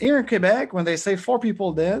 But here in Quebec, when they say 4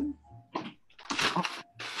 people dead,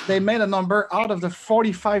 they made a number out of the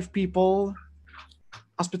 45 people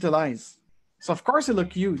hospitalized. So of course it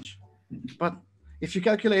looked huge. But if you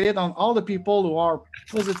calculate it on all the people who are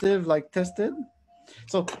positive, like tested,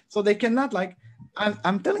 so they cannot like,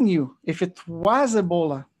 I'm telling you, if it was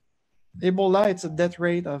Ebola, it's a death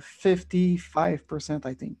rate of 55%,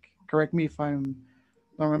 I think. Correct me if I don't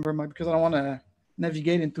remember because I don't want to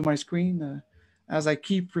navigate into my screen as I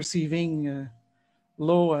keep receiving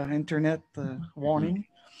low internet warning.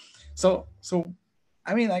 So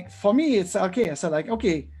I mean, like for me, it's okay. I said like,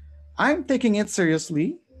 okay, I'm taking it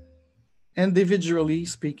seriously, individually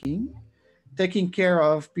speaking, taking care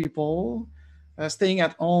of people, staying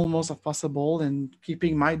at home most of possible and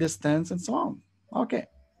keeping my distance and so on. Okay.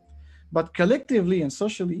 But collectively and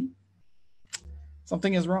socially,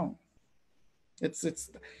 something is wrong. It's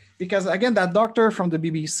because again, that doctor from the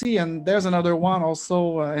BBC, and there's another one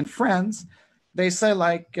also in France, they say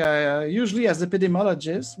like, usually as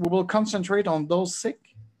epidemiologists, we will concentrate on those sick.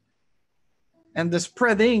 And the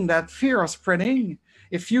spreading, that fear of spreading,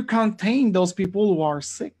 if you contain those people who are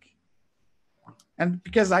sick. And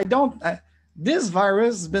because this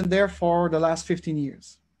virus has been there for the last 15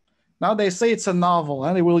 years. Now they say it's a novel,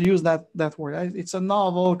 and they will use that word. It's a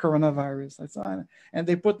novel coronavirus. And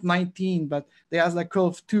they put 19, but they has like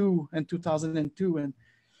CoV-2 in 2002. And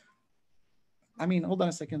I mean, hold on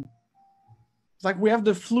a second. It's like we have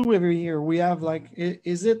the flu every year. We have like,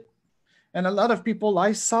 is it? And a lot of people,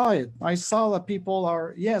 I saw it. I saw that people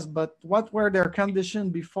are, yes, but what were their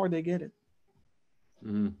conditions before they get it?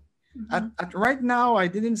 Mm-hmm. Right now, I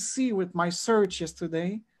didn't see with my search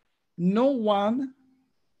yesterday, no one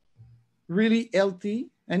really healthy,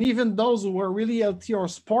 and even those who were really healthy or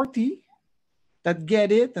sporty that get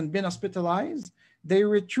it and been hospitalized, they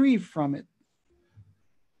retrieve from it.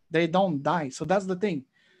 They don't die. So that's the thing.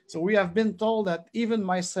 So we have been told that even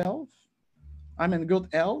myself, I'm in good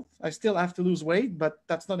health. I still have to lose weight, but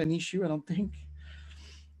that's not an issue, I don't think.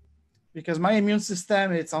 Because my immune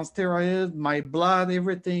system, it's on steroids, my blood,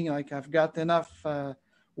 everything, like I've got enough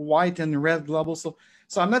white and red globule. So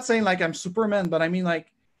I'm not saying like I'm Superman, but I mean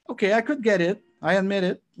like, okay, I could get it. I admit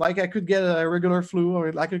it. Like I could get a regular flu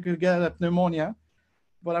or like I could get a pneumonia,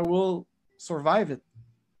 but I will survive it.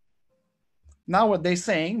 Now what they're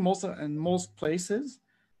saying, in most places,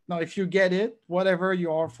 now if you get it, whatever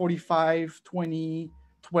you are, 45, 20,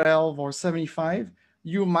 12, or 75,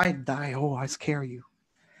 you might die. Oh, I scare you.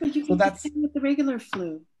 But you can get the same with the regular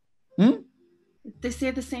flu. They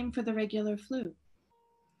say the same for the regular flu.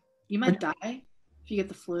 You might die if you get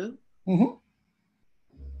the flu. Mm-hmm.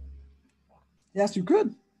 Yes, you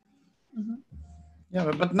could. Mm-hmm.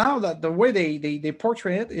 Yeah, but now that the way they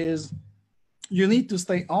portray it is you need to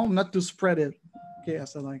stay home, not to spread it. Okay, I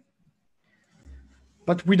said like,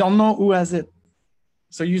 but we don't know who has it.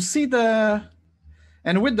 So you see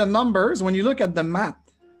and with the numbers, when you look at the map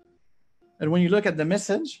and when you look at the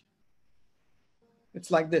message, it's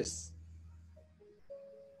like this.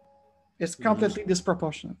 It's completely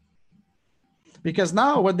disproportionate. Because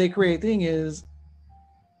now what they're creating is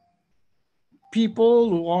people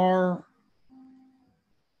who are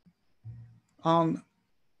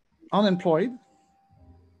unemployed.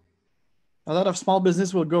 A lot of small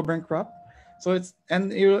business will go bankrupt. So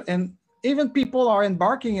and even people are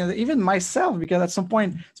embarking, even myself, because at some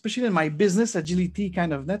point, especially in my business agility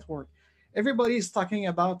kind of network, everybody is talking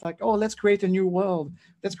about like, oh, let's create a new world.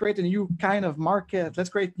 Let's create a new kind of market. Let's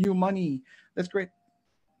create new money. Let's create.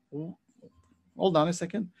 Hold on a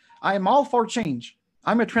second. I'm all for change.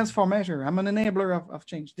 I'm a transformator. I'm an enabler of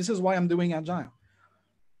change. This is why I'm doing Agile.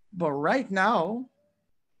 But right now,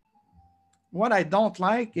 what I don't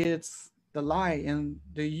like is the lie and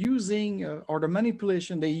the using or the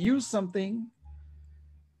manipulation. They use something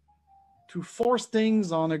to force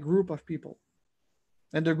things on a group of people.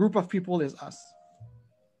 And the group of people is us.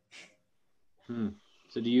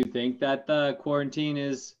 So do you think that the quarantine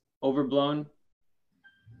is overblown?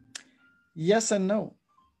 Yes and no.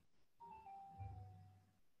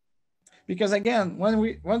 Because again,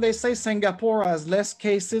 when they say Singapore has less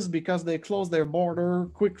cases because they close their border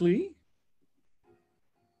quickly,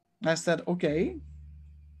 I said, okay.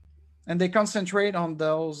 And they concentrate on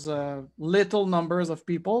those little numbers of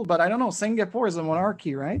people. But I don't know, Singapore is a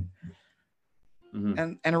monarchy, right?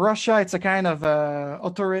 Mm-hmm. And Russia, it's a kind of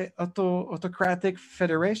autocratic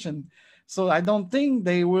federation. So I don't think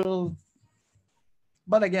they will.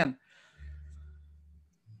 But again,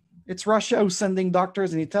 it's Russia who's sending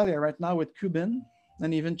doctors in Italy right now with Cuban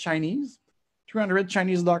and even Chinese. 300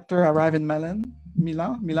 Chinese doctors arrived in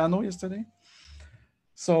Milano yesterday.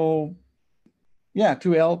 So, yeah,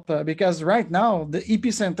 to help, because right now the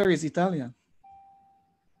epicenter is Italia.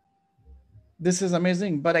 This is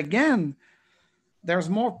amazing. But again, there's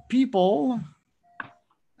more people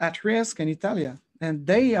at risk in Italia. And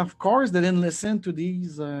they, of course, they didn't listen to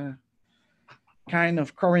these kind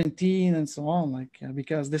of quarantine and so on, like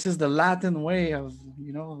because this is the Latin way of,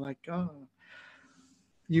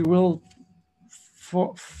 you will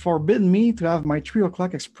forbid me to have my 3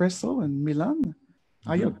 o'clock espresso in Milan.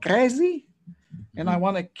 Are you crazy? And I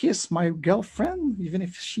want to kiss my girlfriend even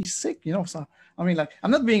if she's sick, so I mean, like,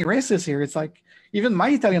 I'm not being racist here. It's like even my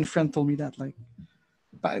Italian friend told me that, like,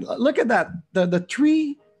 but look at that, the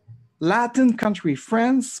 3 Latin country,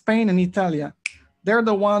 France, Spain, and Italia, they're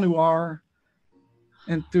the one who are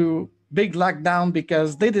into big lockdown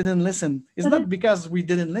because they didn't listen. It's not because we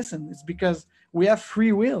didn't listen. It's because we have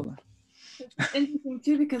free will. It's interesting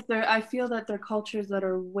too, because I feel that there are cultures that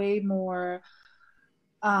are way more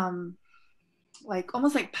like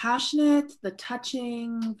almost like passionate, the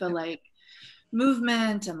touching, the like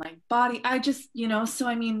movement and like body. I just, so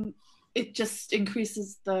I mean, it just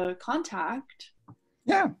increases the contact.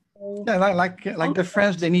 Yeah. Yeah, like the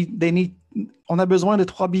French, they need on a besoin de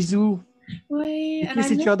 3 bisous. Oui, kiss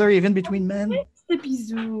each other even between men. The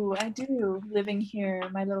bisous, I do, living here,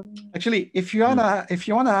 my little. Actually, if you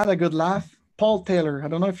wanna have a good laugh, Paul Taylor. I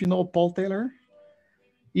don't know if you know Paul Taylor.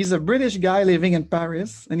 He's a British guy living in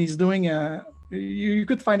Paris, and he's doing you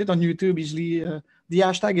could find it on YouTube easily. The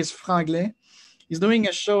hashtag is Franglais. He's doing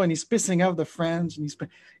a show and he's pissing off the French, and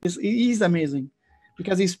he's amazing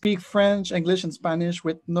because he speaks French, English, and Spanish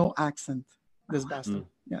with no accent. This bastard.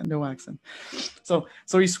 Yeah, no accent. So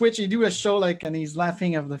he switched. He do a show like, and he's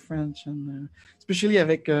laughing at the French, and especially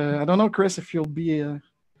avec. I don't know, Chris, if you'll be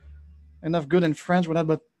enough good in French with that,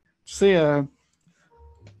 but say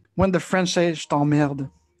when the French say "je t'emmerde."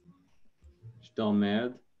 Je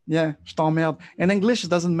t'emmerde. Yeah, je t'emmerde. In English, it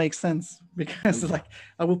doesn't make sense because it's like,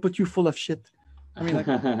 I will put you full of shit. I mean, like,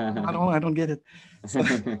 I don't get it. So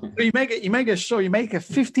you make a show. You make a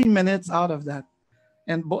 15 minutes out of that,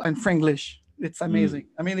 and Franglish. It's amazing.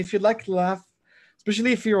 I mean, if you'd like to laugh,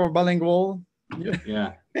 especially if you're bilingual,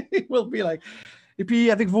 yeah, it will be like. Et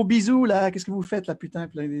puis avec vos bisous là, qu'est-ce que vous faites là, putain?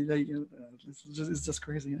 It's just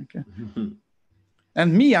crazy. Okay.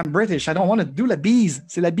 And me, I'm British. I don't want to do la bise.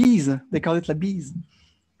 C'est la bise. They call it la bise.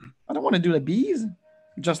 I don't want to do la bise.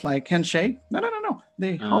 Just like handshake. No.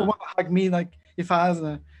 They all want to hug me like if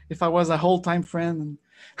I was a whole time friend.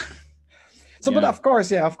 So, yeah. But of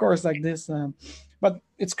course, like this. But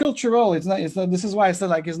it's cultural. It's not. This is why I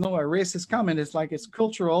said like it's no a racist comment. It's like it's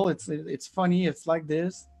cultural. It's funny. It's like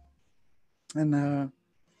this, and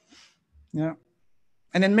yeah.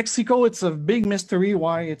 And in Mexico, it's a big mystery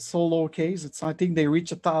why it's so low case. I think they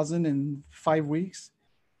reach 1,000 in 5 weeks,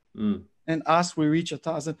 and us we reach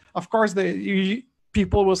 1,000. Of course,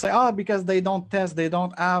 people will say, because they don't test, they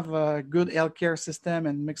don't have a good healthcare system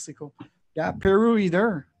in Mexico. Yeah, Peru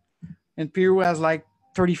either, and Peru has like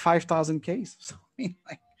 35,000 cases.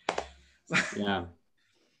 So, yeah,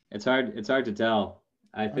 it's hard to tell.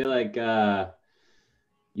 I feel like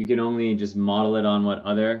you can only just model it on what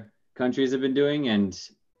other countries have been doing, and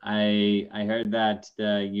I heard that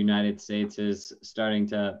the United States is starting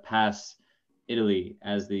to pass Italy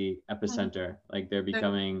as the epicenter. Like they're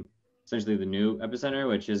becoming essentially the new epicenter,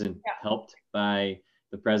 which isn't helped by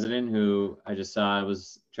the president, who I just saw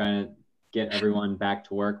was trying to get everyone back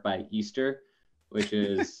to work by Easter, which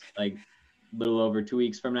is like a little over 2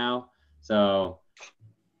 weeks from now. So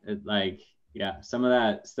some of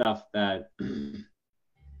that stuff that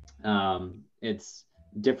it's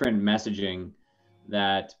different messaging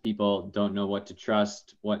that people don't know what to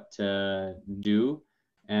trust, what to do.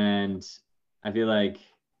 And I feel like,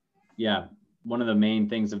 one of the main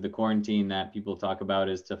things of the quarantine that people talk about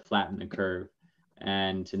is to flatten the curve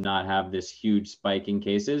and to not have this huge spike in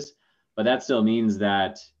cases. But that still means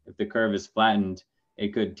that if the curve is flattened,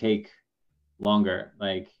 it could take longer.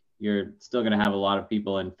 Like you're still going to have a lot of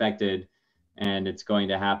people infected, and it's going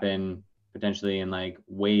to happen potentially in like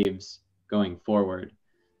waves going forward.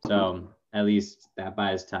 So at least that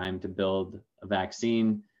buys time to build a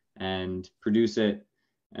vaccine and produce it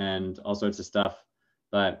and all sorts of stuff.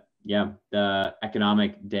 But yeah, the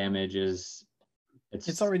economic damage is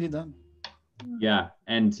it's already done. Yeah,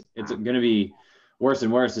 and it's going to be worse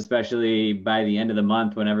and worse, especially by the end of the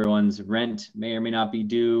month when everyone's rent may or may not be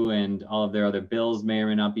due and all of their other bills may or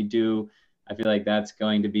may not be due. I feel like that's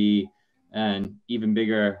going to be an even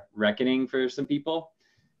bigger reckoning for some people.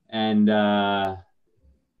 And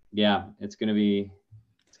yeah, it's going to be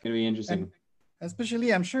interesting. And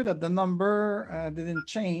especially, I'm sure that the number didn't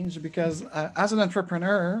change because as an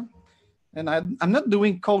entrepreneur, and I'm not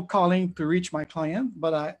doing cold calling to reach my client,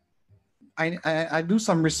 but I do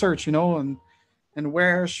some research, you know, and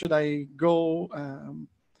where should I go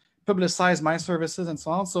publicize my services and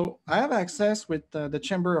so on. So I have access with the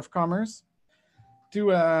Chamber of Commerce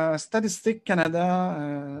to Statistic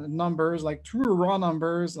Canada numbers, like true raw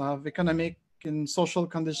numbers of economic and social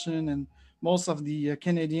condition and most of the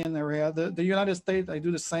Canadian area. The United States, I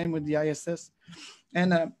do the same with the ISS.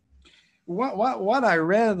 And what I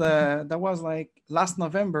read that was like last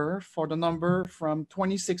November for the number from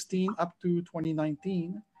 2016 up to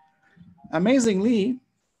 2019. Amazingly,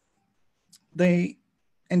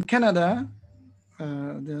 in Canada,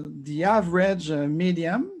 the average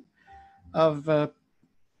medium of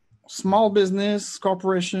small business,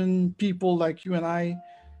 corporation, people like you and I,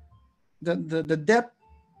 the debt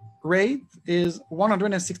rate is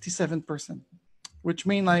 167%, which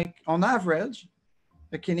means like on average,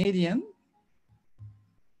 a Canadian,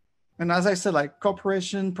 and as I said, like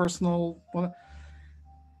corporation, personal,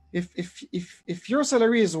 if your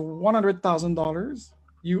salary is $100,000,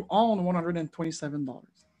 you own $127.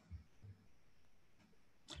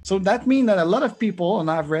 So that means that a lot of people on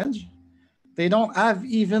average, they don't have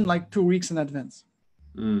even like 2 weeks in advance.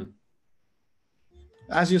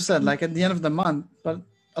 As you said, like at the end of the month, but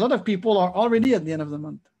a lot of people are already at the end of the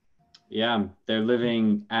month. Yeah, they're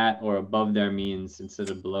living at or above their means instead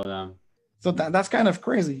of below them. So that's kind of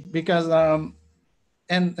crazy because,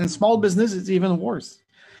 and small business is even worse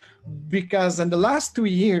because in the last 2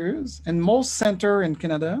 years, in most center in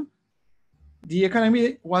Canada, the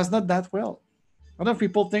economy was not that well. A lot of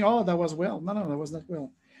people think, oh, that was well. No, that was not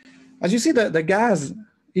well. As you see, the gas,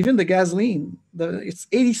 even the gasoline, it's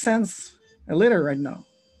 80 cents a liter right now.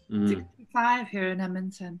 65 here in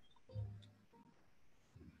Edmonton.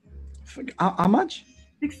 How much?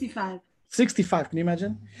 65. 65, can you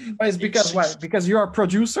imagine? But it's because what? Because you're a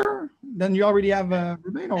producer, then you already have a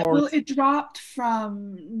rebate? Or? Well, it dropped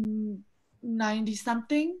from 90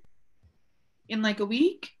 something in like a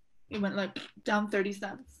week. It went like down 30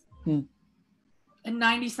 cents. And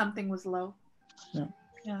 90 something was low.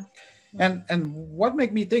 Yeah. And what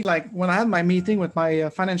made me think, like when I had my meeting with my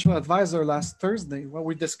financial advisor last Thursday, what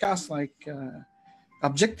we discussed like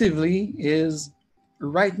objectively is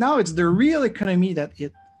right now it's the real economy that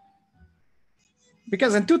hit.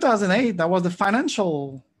 Because in 2008, that was the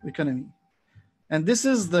financial economy. And this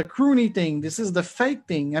is the croony thing. This is the fake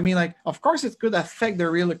thing. I mean, like, of course it could affect the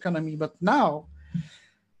real economy, but now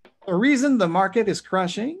the reason the market is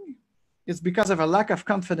crashing is because of a lack of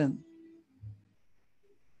confidence.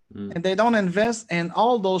 And they don't invest in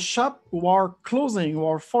all those shops who are closing, who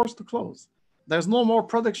are forced to close. There's no more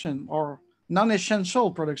production or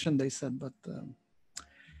non-essential production, they said, but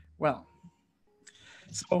well.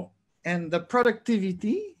 So, and the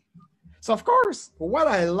productivity. So of course, what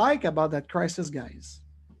I like about that crisis, guys,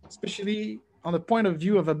 especially on the point of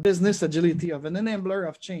view of a business agility, of an enabler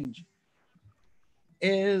of change,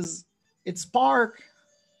 is it spark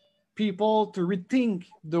people to rethink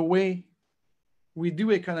the way we do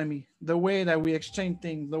economy, the way that we exchange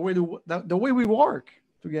things, the way we work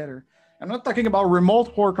together. I'm not talking about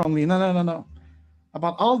remote work only. No.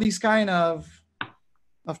 About all these kind of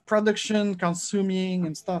production, consuming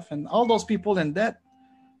and stuff, and all those people in debt,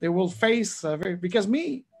 they will face because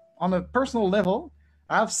me, on a personal level,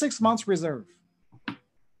 I have 6 months reserve.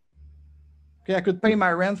 Okay, I could pay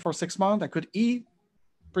my rent for 6 months. I could eat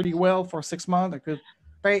pretty well for 6 months. I could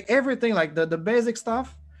pay everything, like the basic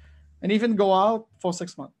stuff, and even go out for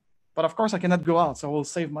 6 months. But of course I cannot go out, so I will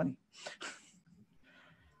save money.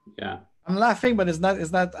 Yeah. I'm laughing, but it's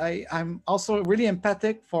not I'm also really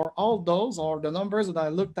empathic for all those, or the numbers that I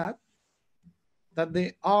looked at, that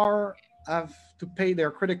they have to pay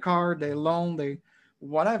their credit card, their loan, they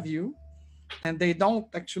what have you, and they don't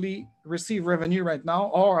actually receive revenue right now.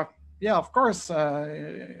 Or yeah, of course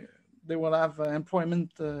they will have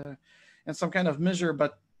employment and some kind of measure,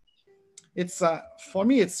 but it's for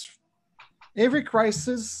me, it's every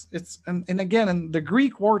crisis, it's and again, and the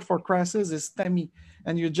Greek word for crisis is tami,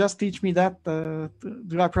 and you just teach me that.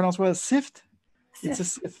 Do I pronounce well? Sift? It's a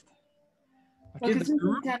sift. Okay, well,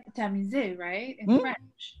 it's tamiser, right? In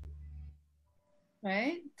French,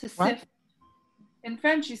 right? To sift. In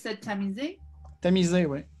French, you said tamiser. Tamiser,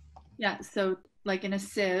 oui. Yeah, so like in a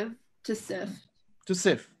sieve, to sift. To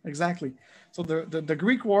sift, exactly. So the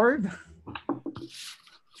Greek word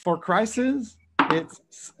for crisis,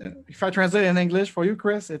 it's if I translate in English for you,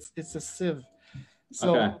 Chris, it's a sieve.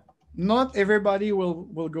 So not everybody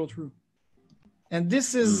will go through, and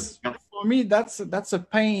this is for me that's a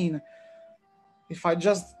pain. If I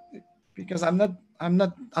just because I'm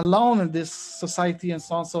not alone in this society and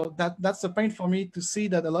so on. So that's a pain for me to see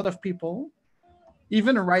that a lot of people,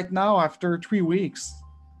 even right now after 3 weeks,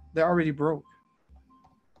 they're already broke.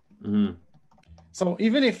 Mm-hmm. So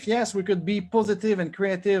even if, yes, we could be positive and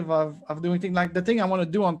creative of doing things like the thing I want to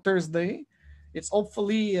do on Thursday, it's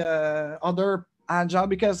hopefully other agile,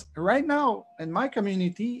 because right now in my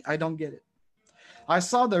community, I don't get it. I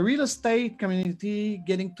saw the real estate community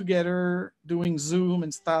getting together, doing Zoom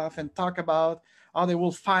and stuff, and talk about how they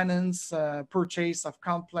will finance purchase of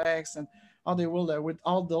complex, and how they will, with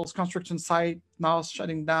all those construction sites now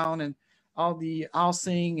shutting down, and all the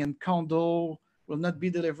housing and condo will not be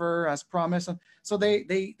delivered as promised. And so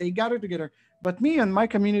they gather together. But me and my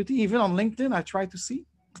community, even on LinkedIn, I try to see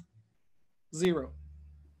zero.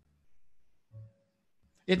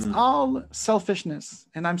 It's all selfishness.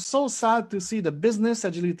 And I'm so sad to see the business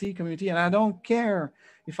agility community. And I don't care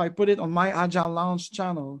if I put it on my Agile Lounge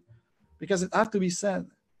channel, because it has to be said.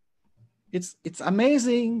 It's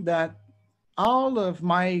amazing that all of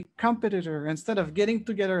my competitor, instead of getting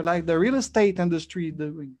together like the real estate industry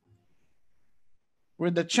doing,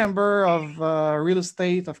 with the Chamber of Real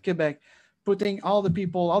Estate of Quebec, putting all the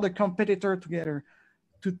people, all the competitor together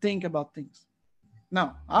to think about things.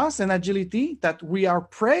 Now, us in agility, that we are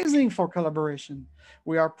praising for collaboration,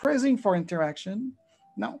 we are praising for interaction.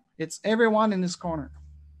 No, it's everyone in this corner.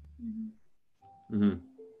 Mm-hmm.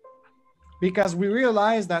 Because we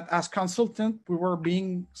realized that as consultant, we were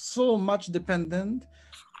being so much dependent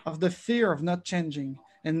of the fear of not changing.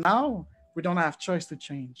 And now we don't have choice to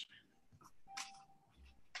change.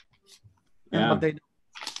 Yeah.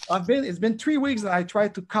 But it's been 3 weeks that I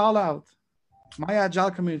tried to call out my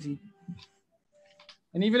Agile community.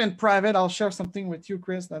 And even in private, I'll share something with you,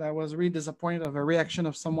 Chris, that I was really disappointed of a reaction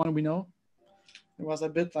of someone we know. It was a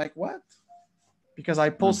bit like, what? Because I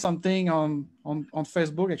post something on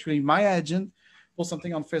Facebook. Actually, my agent post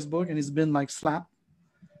something on Facebook, and he's been like slapped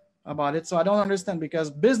about it. So I don't understand,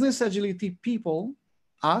 because business agility people,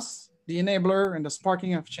 us, the enabler and the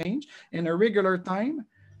sparking of change, in a regular time,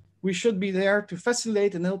 we should be there to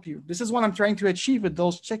facilitate and help you. This is what I'm trying to achieve with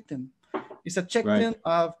those check-in. It's a check-in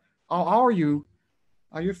of, how are you?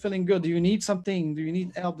 Are you feeling good? Do you need something? Do you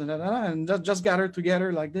need help? And just gather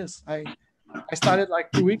together like this. I started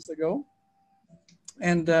like 2 weeks ago.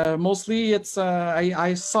 And mostly it's,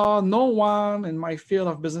 I saw no one in my field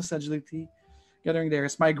of business agility gathering there.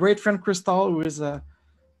 It's my great friend, Crystal, who is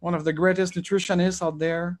one of the greatest nutritionists out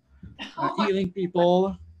there, healing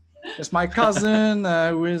people. It's my cousin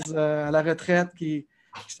who is à la retraite qui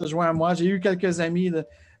se joint à moi. J'ai eu quelques amis.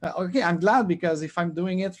 Okay, I'm glad, because if I'm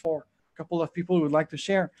doing it for a couple of people who would like to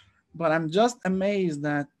share, but I'm just amazed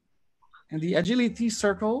that in the agility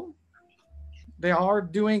circle, they are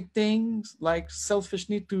doing things like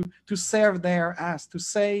selfishly to serve their ass, to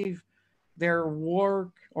save their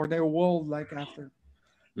work or their world like after.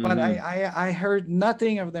 Mm-hmm. But I heard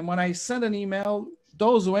nothing of them. When I send an email,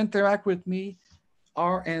 those who interact with me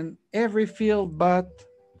are in every field but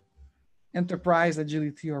enterprise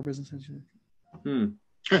agility or business agility.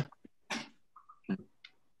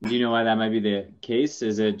 Do you know why that might be the case?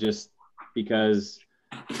 Is it just because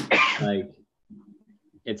like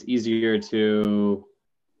it's easier to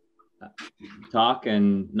talk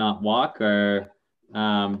and not walk, or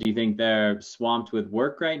do you think they're swamped with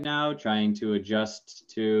work right now, trying to adjust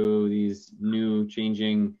to these new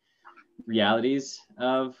changing realities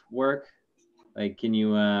of work? Like, can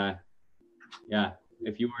you,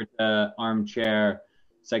 if you were to armchair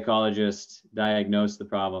psychologist diagnose the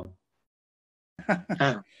problem?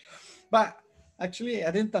 But actually,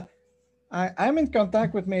 I didn't. I'm in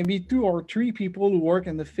contact with maybe 2 or 3 people who work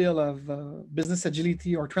in the field of business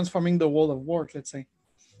agility or transforming the world of work, let's say.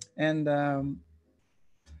 And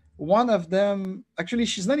one of them, actually,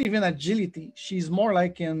 she's not even agility. She's more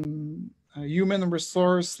like in human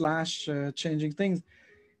resource / changing things.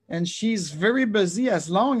 And she's very busy as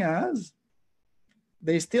long as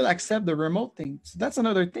they still accept the remote thing. So that's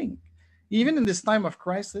another thing. Even in this time of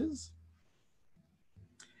crisis,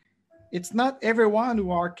 it's not everyone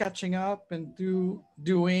who are catching up and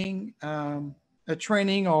doing a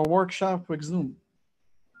training or workshop with Zoom.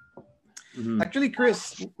 Mm-hmm. Actually,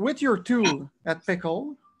 Chris, with your tool at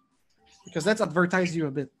Pickle, because let's advertise you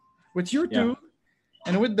a bit. With your tool,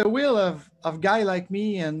 And with the will of guy like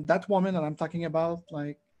me and that woman that I'm talking about,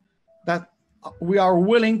 like that, we are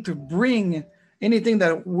willing to bring anything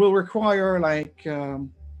that will require like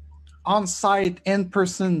on-site,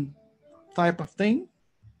 in-person type of thing,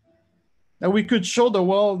 that we could show the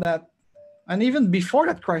world that, and even before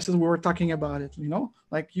that crisis, we were talking about it, you know,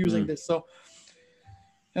 like using this. So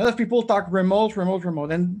a lot of people talk remote.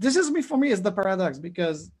 And this is for me, is the paradox,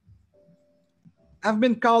 because I've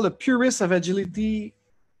been called a purist of agility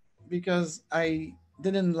because I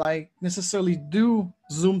didn't like necessarily do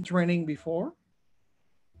Zoom training before,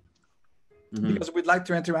 because we'd like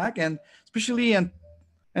to interact, and especially in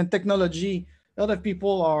technology, a lot of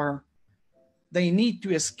people they need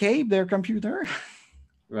to escape their computer.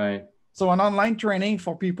 Right. So an online training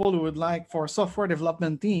for people who would like, for a software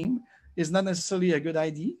development team, is not necessarily a good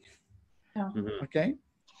idea. No. Okay.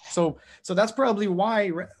 So that's probably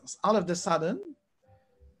why all of a sudden,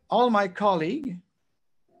 all my colleagues,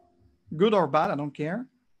 good or bad, I don't care,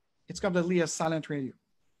 it's completely a silent radio.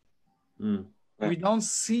 We don't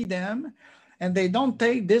see them, and they don't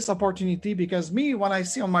take this opportunity, because me, when I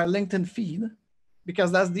see on my LinkedIn feed,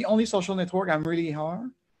 because that's the only social network I'm really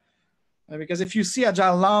hard. Because if you see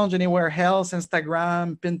Agile Lounge anywhere else,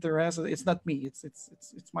 Instagram, Pinterest, it's not me. It's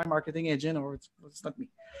my marketing agent, or it's not me.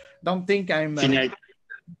 Don't think I'm...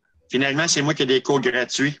 Finalement, c'est moi qui ai des cours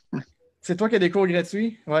gratuits. C'est toi qui as des cours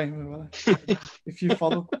gratuits? Ouais, voilà. If you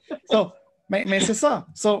follow. So, mais c'est ça.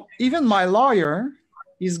 So even my lawyer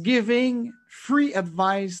is giving free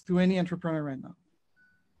advice to any entrepreneur right now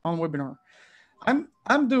on webinar.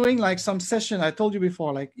 I'm doing like some session, I told you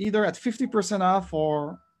before, like either at 50% off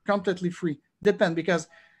or completely free. Depend, because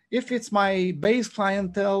if it's my base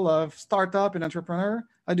clientele of startup and entrepreneur,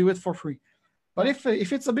 I do it for free. But if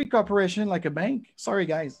it's a big corporation like a bank, sorry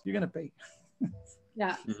guys, you're gonna pay.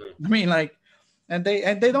 Yeah. I mean, like, and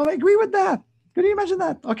they don't agree with that. Could you imagine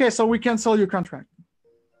that? Okay, so we cancel your contract.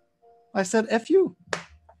 I said, F you.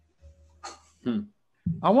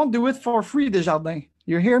 I won't do it for free, Desjardins.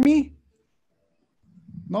 You hear me?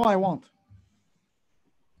 No, I won't.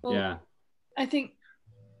 Well, yeah. I think,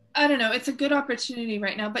 I don't know, it's a good opportunity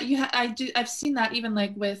right now, but I've seen that even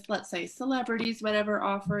like with, let's say, celebrities, whatever,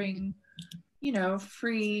 offering, you know,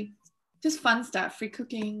 free, just fun stuff, free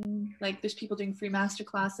cooking, like there's people doing free master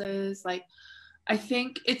classes. Like, I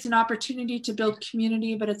think it's an opportunity to build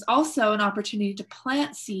community, but it's also an opportunity to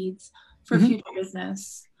plant seeds for future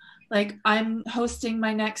business. Like, I'm hosting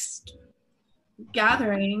my next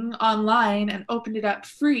gathering online and opened it up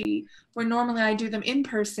free, where normally I do them in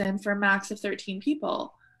person for a max of 13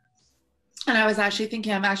 people. And I was actually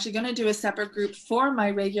thinking I'm actually going to do a separate group for my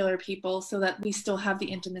regular people, so that we still have the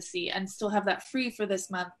intimacy and still have that free for this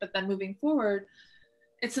month. But then moving forward,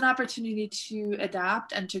 it's an opportunity to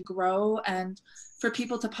adapt and to grow, and for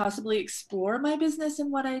people to possibly explore my business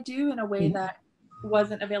and what I do in a way that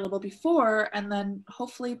wasn't available before. And then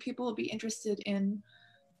hopefully people will be interested in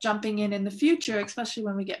jumping in the future, especially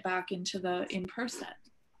when we get back into the in-person.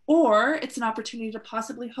 Or it's an opportunity to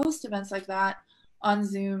possibly host events like that on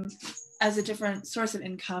Zoom as a different source of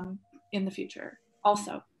income in the future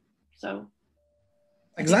also. So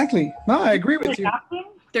exactly. No, I agree with you.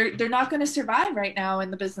 They're not going to survive right now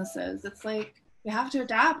in the businesses. It's like, you have to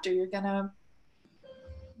adapt, or you're gonna,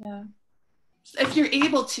 if you're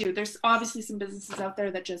able to. There's obviously some businesses out there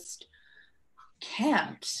that just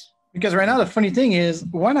can't. Because right now, the funny thing is,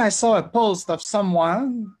 when I saw a post of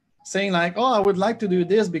someone saying like, oh, I would like to do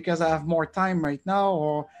this because I have more time right now,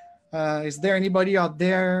 or is there anybody out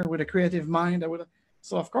there with a creative mind?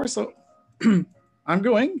 So of course, I'm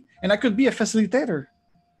going, and I could be a facilitator,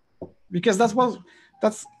 because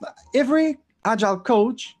that's every Agile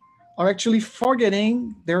coach are actually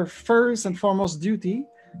forgetting their first and foremost duty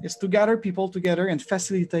is to gather people together and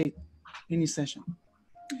facilitate any session.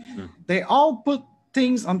 They all put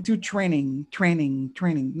things onto training.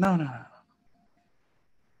 No.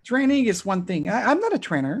 Training is one thing. I'm not a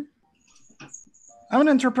trainer. I'm an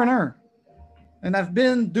entrepreneur. And I've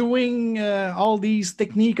been doing all these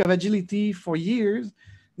techniques of agility for years.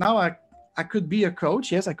 Now I could be a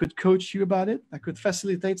coach. Yes, I could coach you about it. I could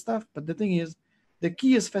facilitate stuff. But the thing is, the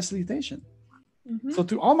key is facilitation. So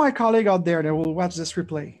to all my colleagues out there that will watch this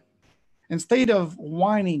replay, instead of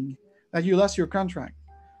whining that you lost your contract,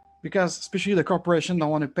 because especially the corporation don't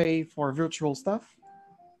want to pay for virtual stuff.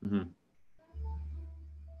 And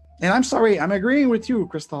I'm sorry, I'm agreeing with you,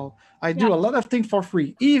 Crystal. I do a lot of things for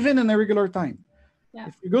free, even in a regular time.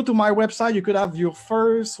 If you go to my website, you could have your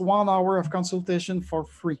first 1 hour of consultation for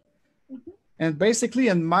free. And basically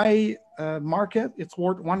in my market, it's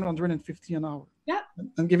worth $150 an hour.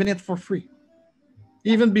 I'm giving it for free.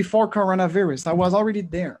 Even before coronavirus, I was already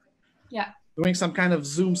there. doing some kind of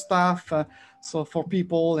Zoom stuff. So for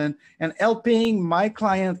people and helping my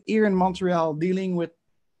client here in Montreal, dealing with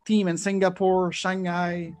team in Singapore,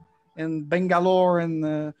 Shanghai, and Bangalore.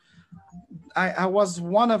 And I was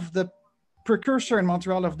one of the precursor in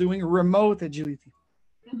Montreal of doing remote agility.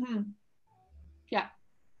 Mm-hmm. Yeah.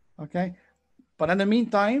 Okay. But in the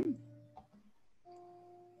meantime,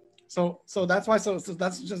 so that's why, so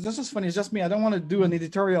that's just funny. It's just me. I don't want to do an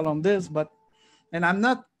editorial on this, and I'm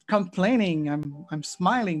not complaining. I'm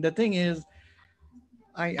smiling. The thing is,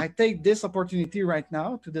 I take this opportunity right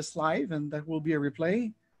now to this live, and that will be a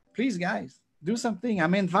replay. Please, guys, do something.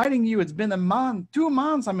 I'm inviting you. It's been a month, 2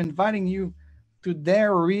 months. I'm inviting you to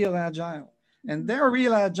their real agile. And their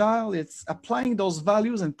real agile, it's applying those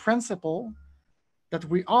values and principles that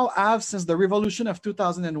we all have since the revolution of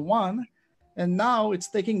 2001. And now it's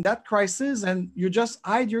taking that crisis and you just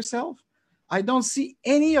hide yourself. I don't see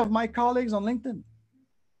any of my colleagues on LinkedIn.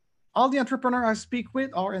 All the entrepreneurs I speak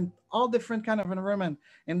with are in all different kind of environment,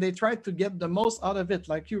 and they try to get the most out of it,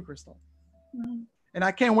 like you, Crystal. Mm-hmm. And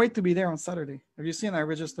I can't wait to be there on Saturday. Have you seen I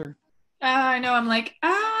registered? I know. I'm like,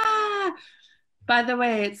 by the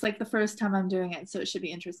way, it's like the first time I'm doing it, so it should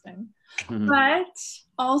be interesting. Mm-hmm. But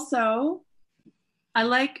also,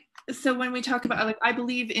 so when we talk about, like, I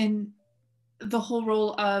believe in the whole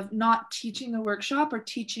role of not teaching a workshop or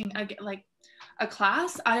teaching a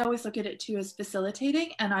class. I always look at it too as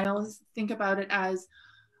facilitating, and I always think about it as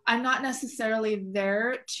I'm not necessarily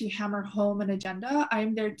there to hammer home an agenda.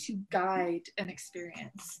 I'm there to guide an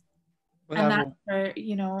experience. And that's where,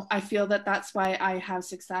 I feel that that's why I have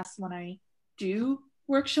success when I do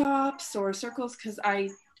workshops or circles, because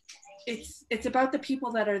it's about the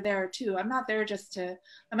people that are there too. I'm not there just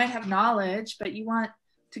I might have knowledge, but you want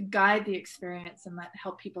to guide the experience and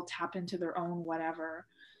help people tap into their own whatever.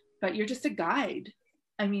 But you're just a guide.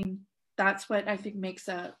 I mean, that's what I think makes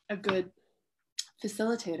a good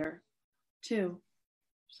facilitator too.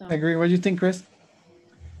 So I agree. What do you think, Chris?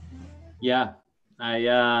 Yeah,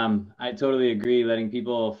 I totally agree. Letting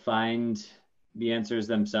people find the answers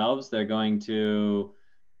themselves, they're going to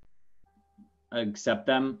accept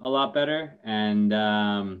them a lot better. And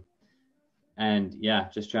yeah,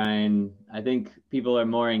 just I think people are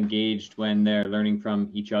more engaged when they're learning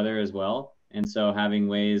from each other as well. And so having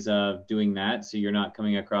ways of doing that, so you're not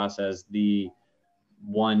coming across as the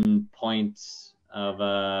one point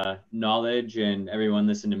of knowledge and everyone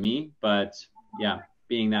listen to me, but yeah,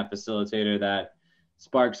 being that facilitator that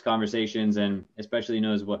sparks conversations and especially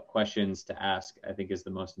knows what questions to ask, I think is the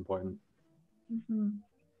most important. Mm-hmm.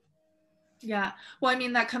 Yeah. Well, I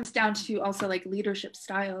mean, that comes down to also like leadership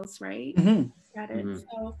styles, right? Mm-hmm. Got it. Mm-hmm.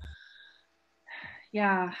 So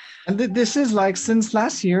yeah. And this is like, since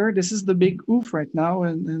last year, this is the big oof right now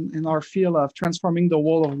in our field of transforming the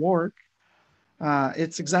world of work.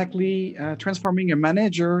 It's exactly transforming a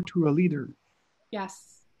manager to a leader.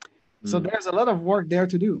 Yes. So there's a lot of work there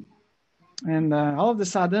to do. And all of a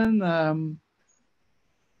sudden,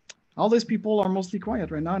 all these people are mostly quiet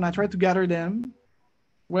right now. And I try to gather them,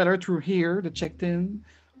 whether through here, the checked in,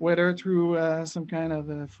 whether through some kind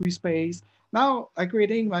of free space. Now I'm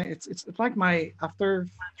creating it's like after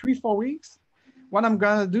 3-4 weeks, what I'm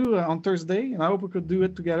gonna do on Thursday, and I hope we could do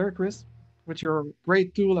it together, Chris, with your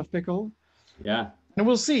great tool of Pickle. Yeah. And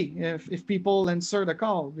we'll see if people answer the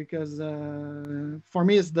call, because for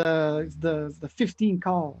me it's the 15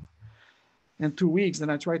 call in 2 weeks that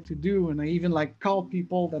I try to do, and I even call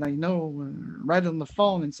people that I know right on the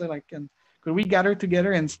phone and say could we gather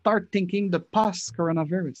together and start thinking the post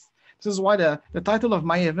coronavirus. This is why the title of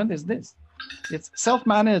my event is this. It's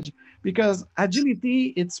self-managed, because agility,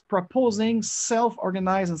 it's proposing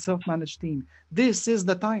self-organized and self-managed team. This is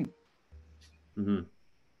the time. Mm-hmm.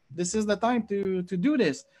 This is the time to do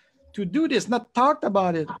this. To do this, not talk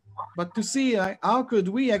about it, but to see how could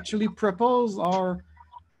we actually propose our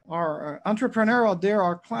entrepreneur out there,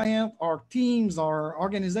 our client, our teams, our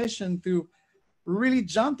organization to really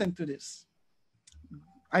jump into this.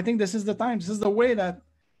 I think this is the time. This is the way that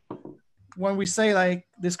when we say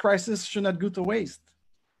this crisis should not go to waste,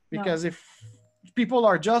 because if people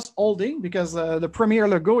are just holding, because the premier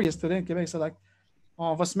logo yesterday in Quebec said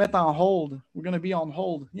on va se mettre en hold. We're going to be on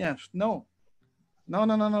hold. Yeah, no.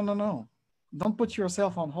 Don't put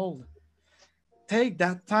yourself on hold. Take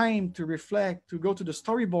that time to reflect, to go to the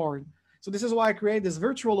storyboard. So this is why I create this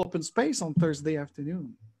virtual open space on Thursday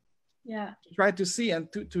afternoon. Yeah. To try to see and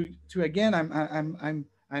to again, I'm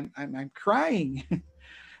crying.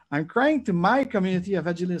 I'm crying to my community of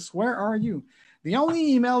Agilists. Where are you? The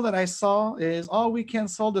only email that I saw is, we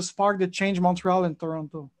canceled the Spark that changed Montreal and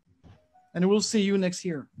Toronto. And we'll see you next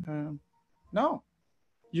year. No.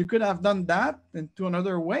 You could have done that into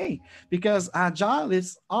another way, because Agile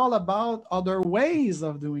is all about other ways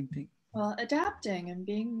of doing things. Well, adapting and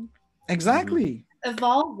being exactly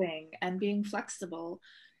evolving and being flexible.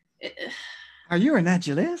 Are you an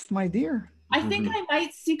Agilist, my dear? I think I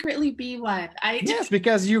might secretly be one. Yes,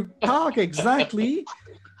 because you talk exactly.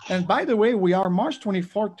 And by the way, we are March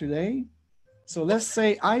 24th today. So let's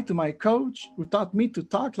say hi to my coach who taught me to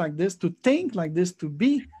talk like this, to think like this, to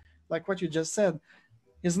be like what you just said.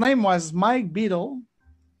 His name was Mike Beadle.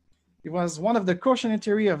 He was one of the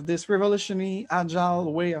co-signatory of this revolutionary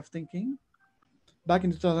agile way of thinking back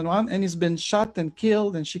in 2001. And he's been shot and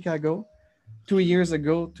killed in Chicago 2 years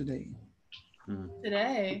ago today.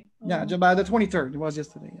 Today? Yeah, by the 23rd. It was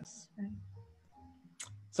yesterday, yes. Okay.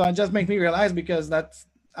 So it just makes me realize, because that's,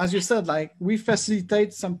 as you said, like we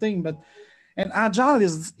facilitate something, and agile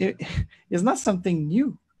is not something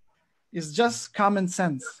new. It's just common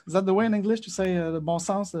sense. Is that the way in English to say the bon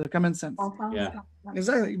sens, the common sense? Yeah.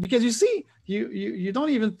 Exactly. Because you see, you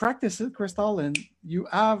don't even practice it, Crystal, and you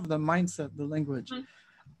have the mindset, the language.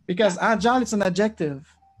 Because agile, it's an adjective.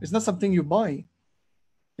 It's not something you buy.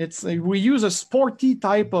 It's we use a sporty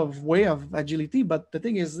type of way of agility, but the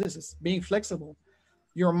thing is this, is being flexible.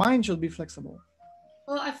 Your mind should be flexible.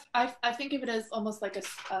 Well, I think of it as almost like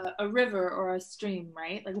a river or a stream,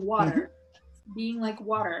 right? Like water, being like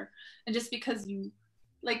water. And just because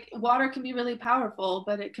like water can be really powerful,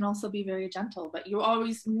 but it can also be very gentle, but you're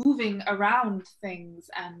always moving around things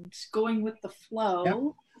and going with the flow.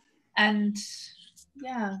 Yep. And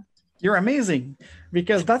yeah. You're amazing,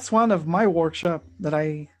 because that's one of my workshops that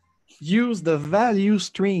I use the value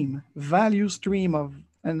stream of,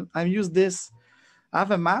 and I use this. I have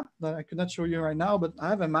a map that I could not show you right now, but I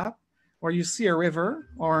have a map where you see a river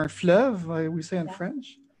or a fleuve, we say in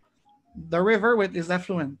French. The river is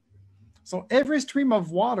affluent. So every stream of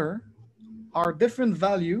water are different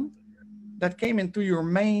value that came into your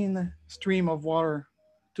main stream of water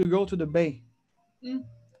to go to the bay.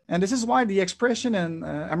 And this is why the expression in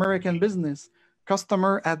American business,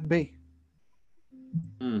 customer at bay.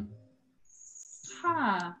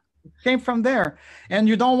 Came from there. And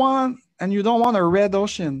you don't want a red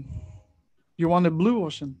ocean. You want a blue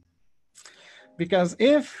ocean. Because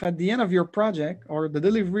if at the end of your project or the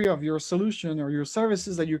delivery of your solution or your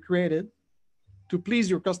services that you created to please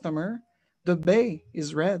your customer, the bay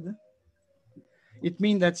is red, it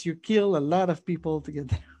means that you kill a lot of people to get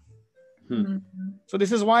there. So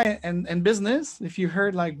this is why in business, if you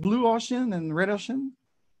heard like blue ocean and red ocean,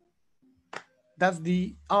 that's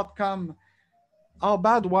the outcome. How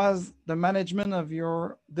bad was the management of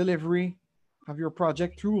your delivery of your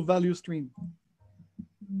project through value stream?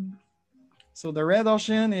 So the red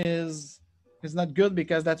ocean is not good,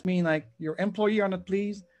 because that means like your employee are not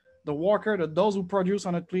pleased, the worker, those who produce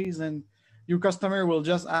are not pleased, and your customer will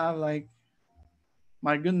just have like,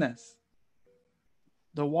 my goodness,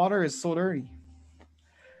 the water is so dirty.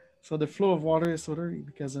 So the flow of water is so dirty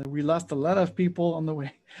because we lost a lot of people on the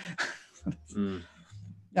way.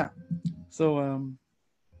 Yeah. So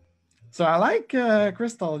I like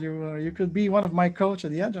Crystal. You could be one of my coach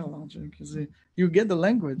at the Agile Lounge, because you get the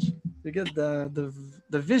language, you get the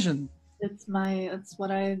vision. It's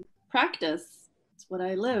what I practice. It's what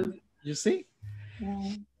I live. You see?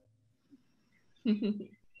 Yeah.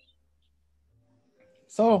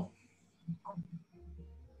 So.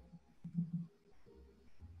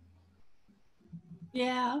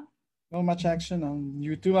 Yeah. Not much action on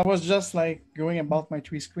YouTube. I was just like going about my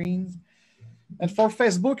 3 screens. And for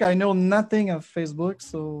Facebook, I know nothing of Facebook,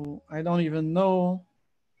 so I don't even know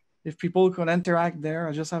if people could interact there.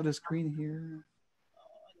 I just have the screen here.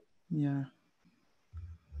 Yeah.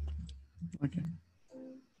 Okay.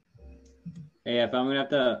 Hey, if I'm gonna have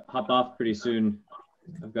to hop off pretty soon,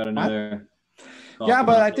 I've got another. Yeah,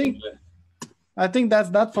 but I think that's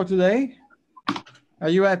that for today. Are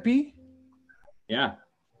you happy? Yeah.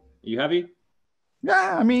 Are you happy?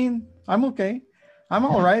 Yeah, I mean, I'm okay. I'm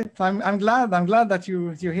all right. I'm glad that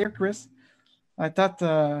you're here, Chris. I thought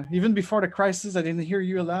even before the crisis, I didn't hear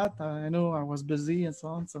you a lot. I know I was busy and so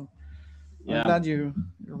on. So yeah. I'm glad you're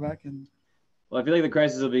back. And well, I feel like the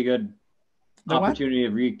crisis will be a good opportunity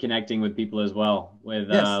of reconnecting with people as well. With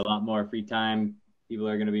a lot more free time, people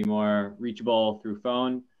are going to be more reachable through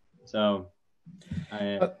phone. So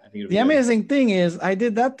I think the amazing thing is I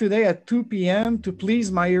did that today at 2 p.m. to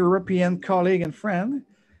please my European colleague and friend.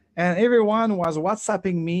 And everyone was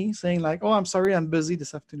WhatsApping me saying like, oh, I'm sorry, I'm busy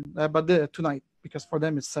this afternoon, but tonight, because for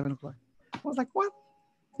them it's 7 o'clock. I was like, what?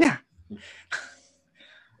 Yeah.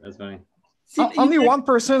 That's funny. Only one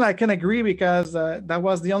person I can agree, because that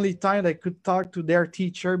was the only time they could talk to their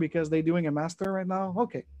teacher because they're doing a master right now.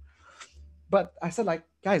 Okay. But I said, like,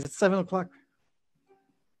 guys, it's 7 o'clock.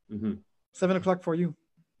 7 o'clock for you.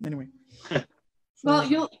 Anyway.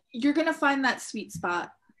 Well, you're gonna find that sweet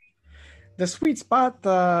spot. The sweet spot,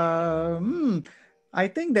 I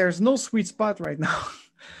think there's no sweet spot right now.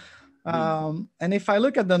 And if I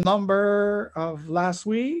look at the number of last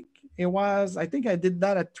week, it was, I think I did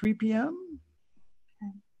that at 3 p.m.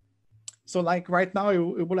 So like right now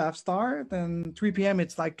it will have start, and 3 p.m.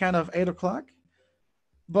 it's like kind of 8 o'clock.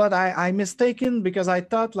 But I mistaken because I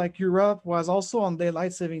thought like Europe was also on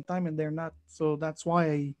daylight saving time, and they're not. So that's why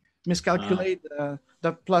I miscalculate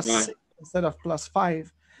the plus 6 instead of plus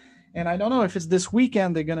 5. And I don't know if it's this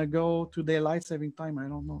weekend they're gonna go to daylight saving time. I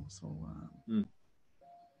don't know. So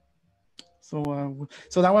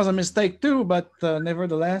that was a mistake too. But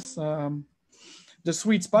nevertheless, the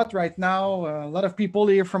sweet spot right now. A lot of people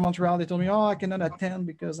here from Montreal, they told me, "Oh, I cannot attend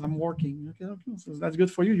because I'm working." Okay, so that's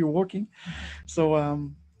good for you. You're working. So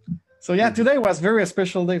yeah, today was very a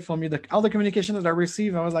special day for me. All the communication that I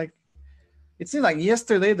received, I was like, it seemed like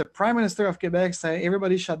yesterday the Prime Minister of Quebec said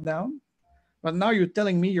everybody shut down. But now you're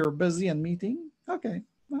telling me you're busy and meeting? Okay.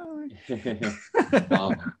 All right.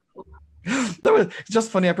 Wow. That was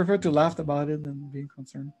just funny. I prefer to laugh about it than being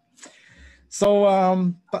concerned. So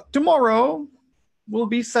but tomorrow will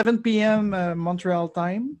be 7 p.m. Montreal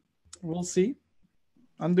time. We'll see.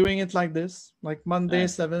 I'm doing it like this, like Monday,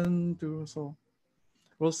 7 to so.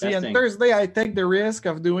 We'll see. Testing. And Thursday, I take the risk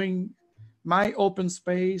of doing my open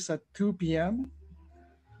space at 2 p.m.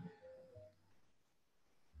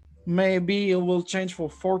 Maybe it will change for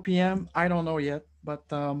 4 p.m. I don't know yet. But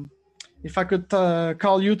if I could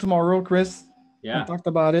call you tomorrow, Chris, and talk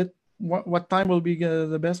about it, what time will be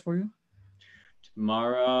the best for you?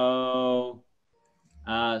 Tomorrow,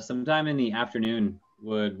 sometime in the afternoon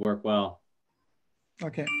would work well.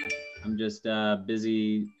 Okay. I'm just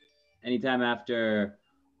busy. Anytime after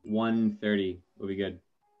 1:30 will be good.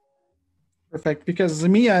 Perfect. Because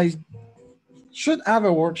me, I should have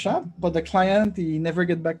a workshop, but the client, he never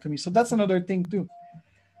get back to me. So that's another thing too.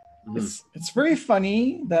 It's very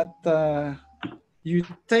funny that you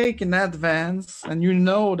take in advance and you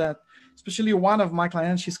know that, especially one of my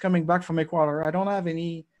clients, she's coming back from Ecuador. I don't have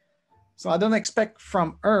any, so I don't expect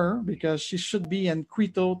from her because she should be in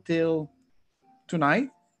Quito till tonight.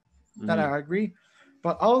 That I agree.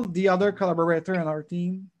 But all the other collaborators in our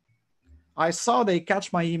team, I saw they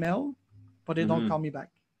catch my email, but they don't call me back.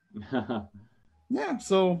 Yeah,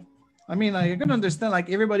 so I mean, I can understand like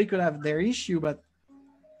everybody could have their issue, but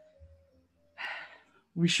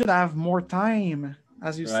we should have more time,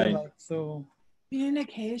 as you said. Like, so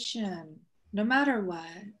communication, no matter what.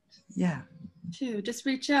 Yeah. Just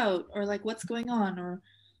reach out, or like, what's going on, or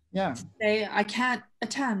say I can't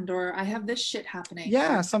attend, or I have this shit happening.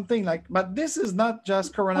 Yeah, something like. But this is not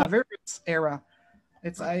just coronavirus era.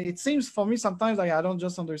 It seems for me sometimes like I don't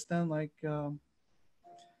just understand like.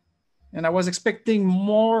 And I was expecting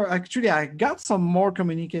more. Actually, I got some more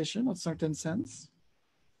communication in a certain sense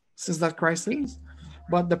since that crisis.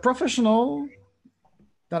 But the professional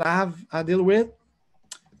that I deal with,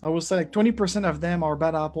 I would say like 20% of them are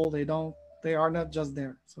bad apple. They are not just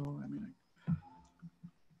there. So I mean,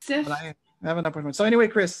 but I have an appointment. So anyway,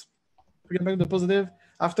 Chris, we get back to the positive.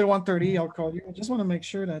 After 1:30, I'll call you. I just want to make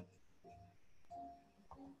sure that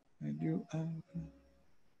I do.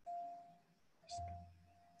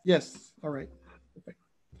 Yes. All right. Perfect.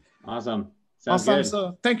 Awesome. Sounds awesome. Good.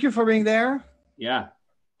 So thank you for being there. Yeah.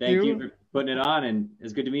 Thank you for putting it on, and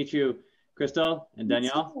it's good to meet you, Crystal and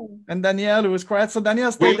Danielle. And Danielle, who was quiet. So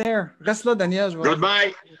Danielle, stay there. Reste là, Danielle.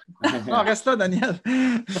 Goodbye. Non, reste là, Danielle.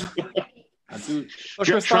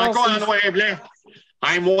 Je suis encore en noir et blanc.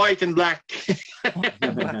 I'm white and black.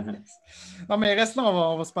 Non, mais reste là,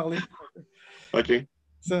 on va se parler. OK.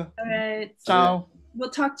 So, all right. Ciao. We'll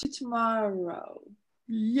talk to you tomorrow.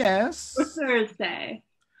 Yes. Or Thursday.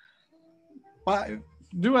 Well,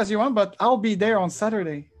 do as you want, but I'll be there on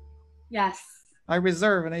Saturday. Yes. I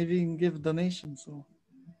reserve and I even give donations. So.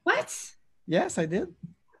 What? Yes, I did.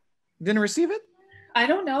 Didn't receive it? I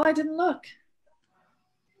don't know. I didn't look.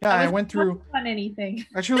 Yeah, I went through. On anything.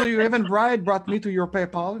 Actually, even Bride brought me to your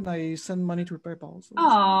PayPal, and I send money through PayPal. So.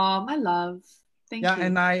 Oh, my love. Thank you. Yeah,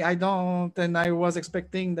 and I don't, and I was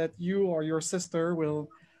expecting that you or your sister will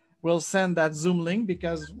send that Zoom link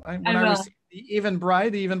because when I received the Even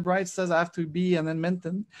Bride says I have to be in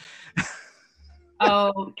Edmonton.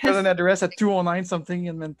 Oh, there's an address at 209 something in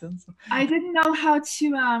Edmonton. So. I didn't know how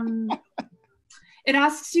to. It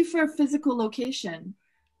asks you for a physical location.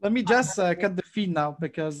 Let me just cut the feed now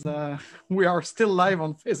because we are still live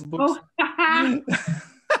on Facebook. Oh.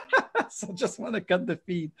 So just want to cut the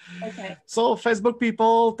feed. Okay. So Facebook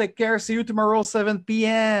people, take care. See you tomorrow, 7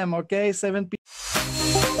 p.m. Okay, 7 p.m.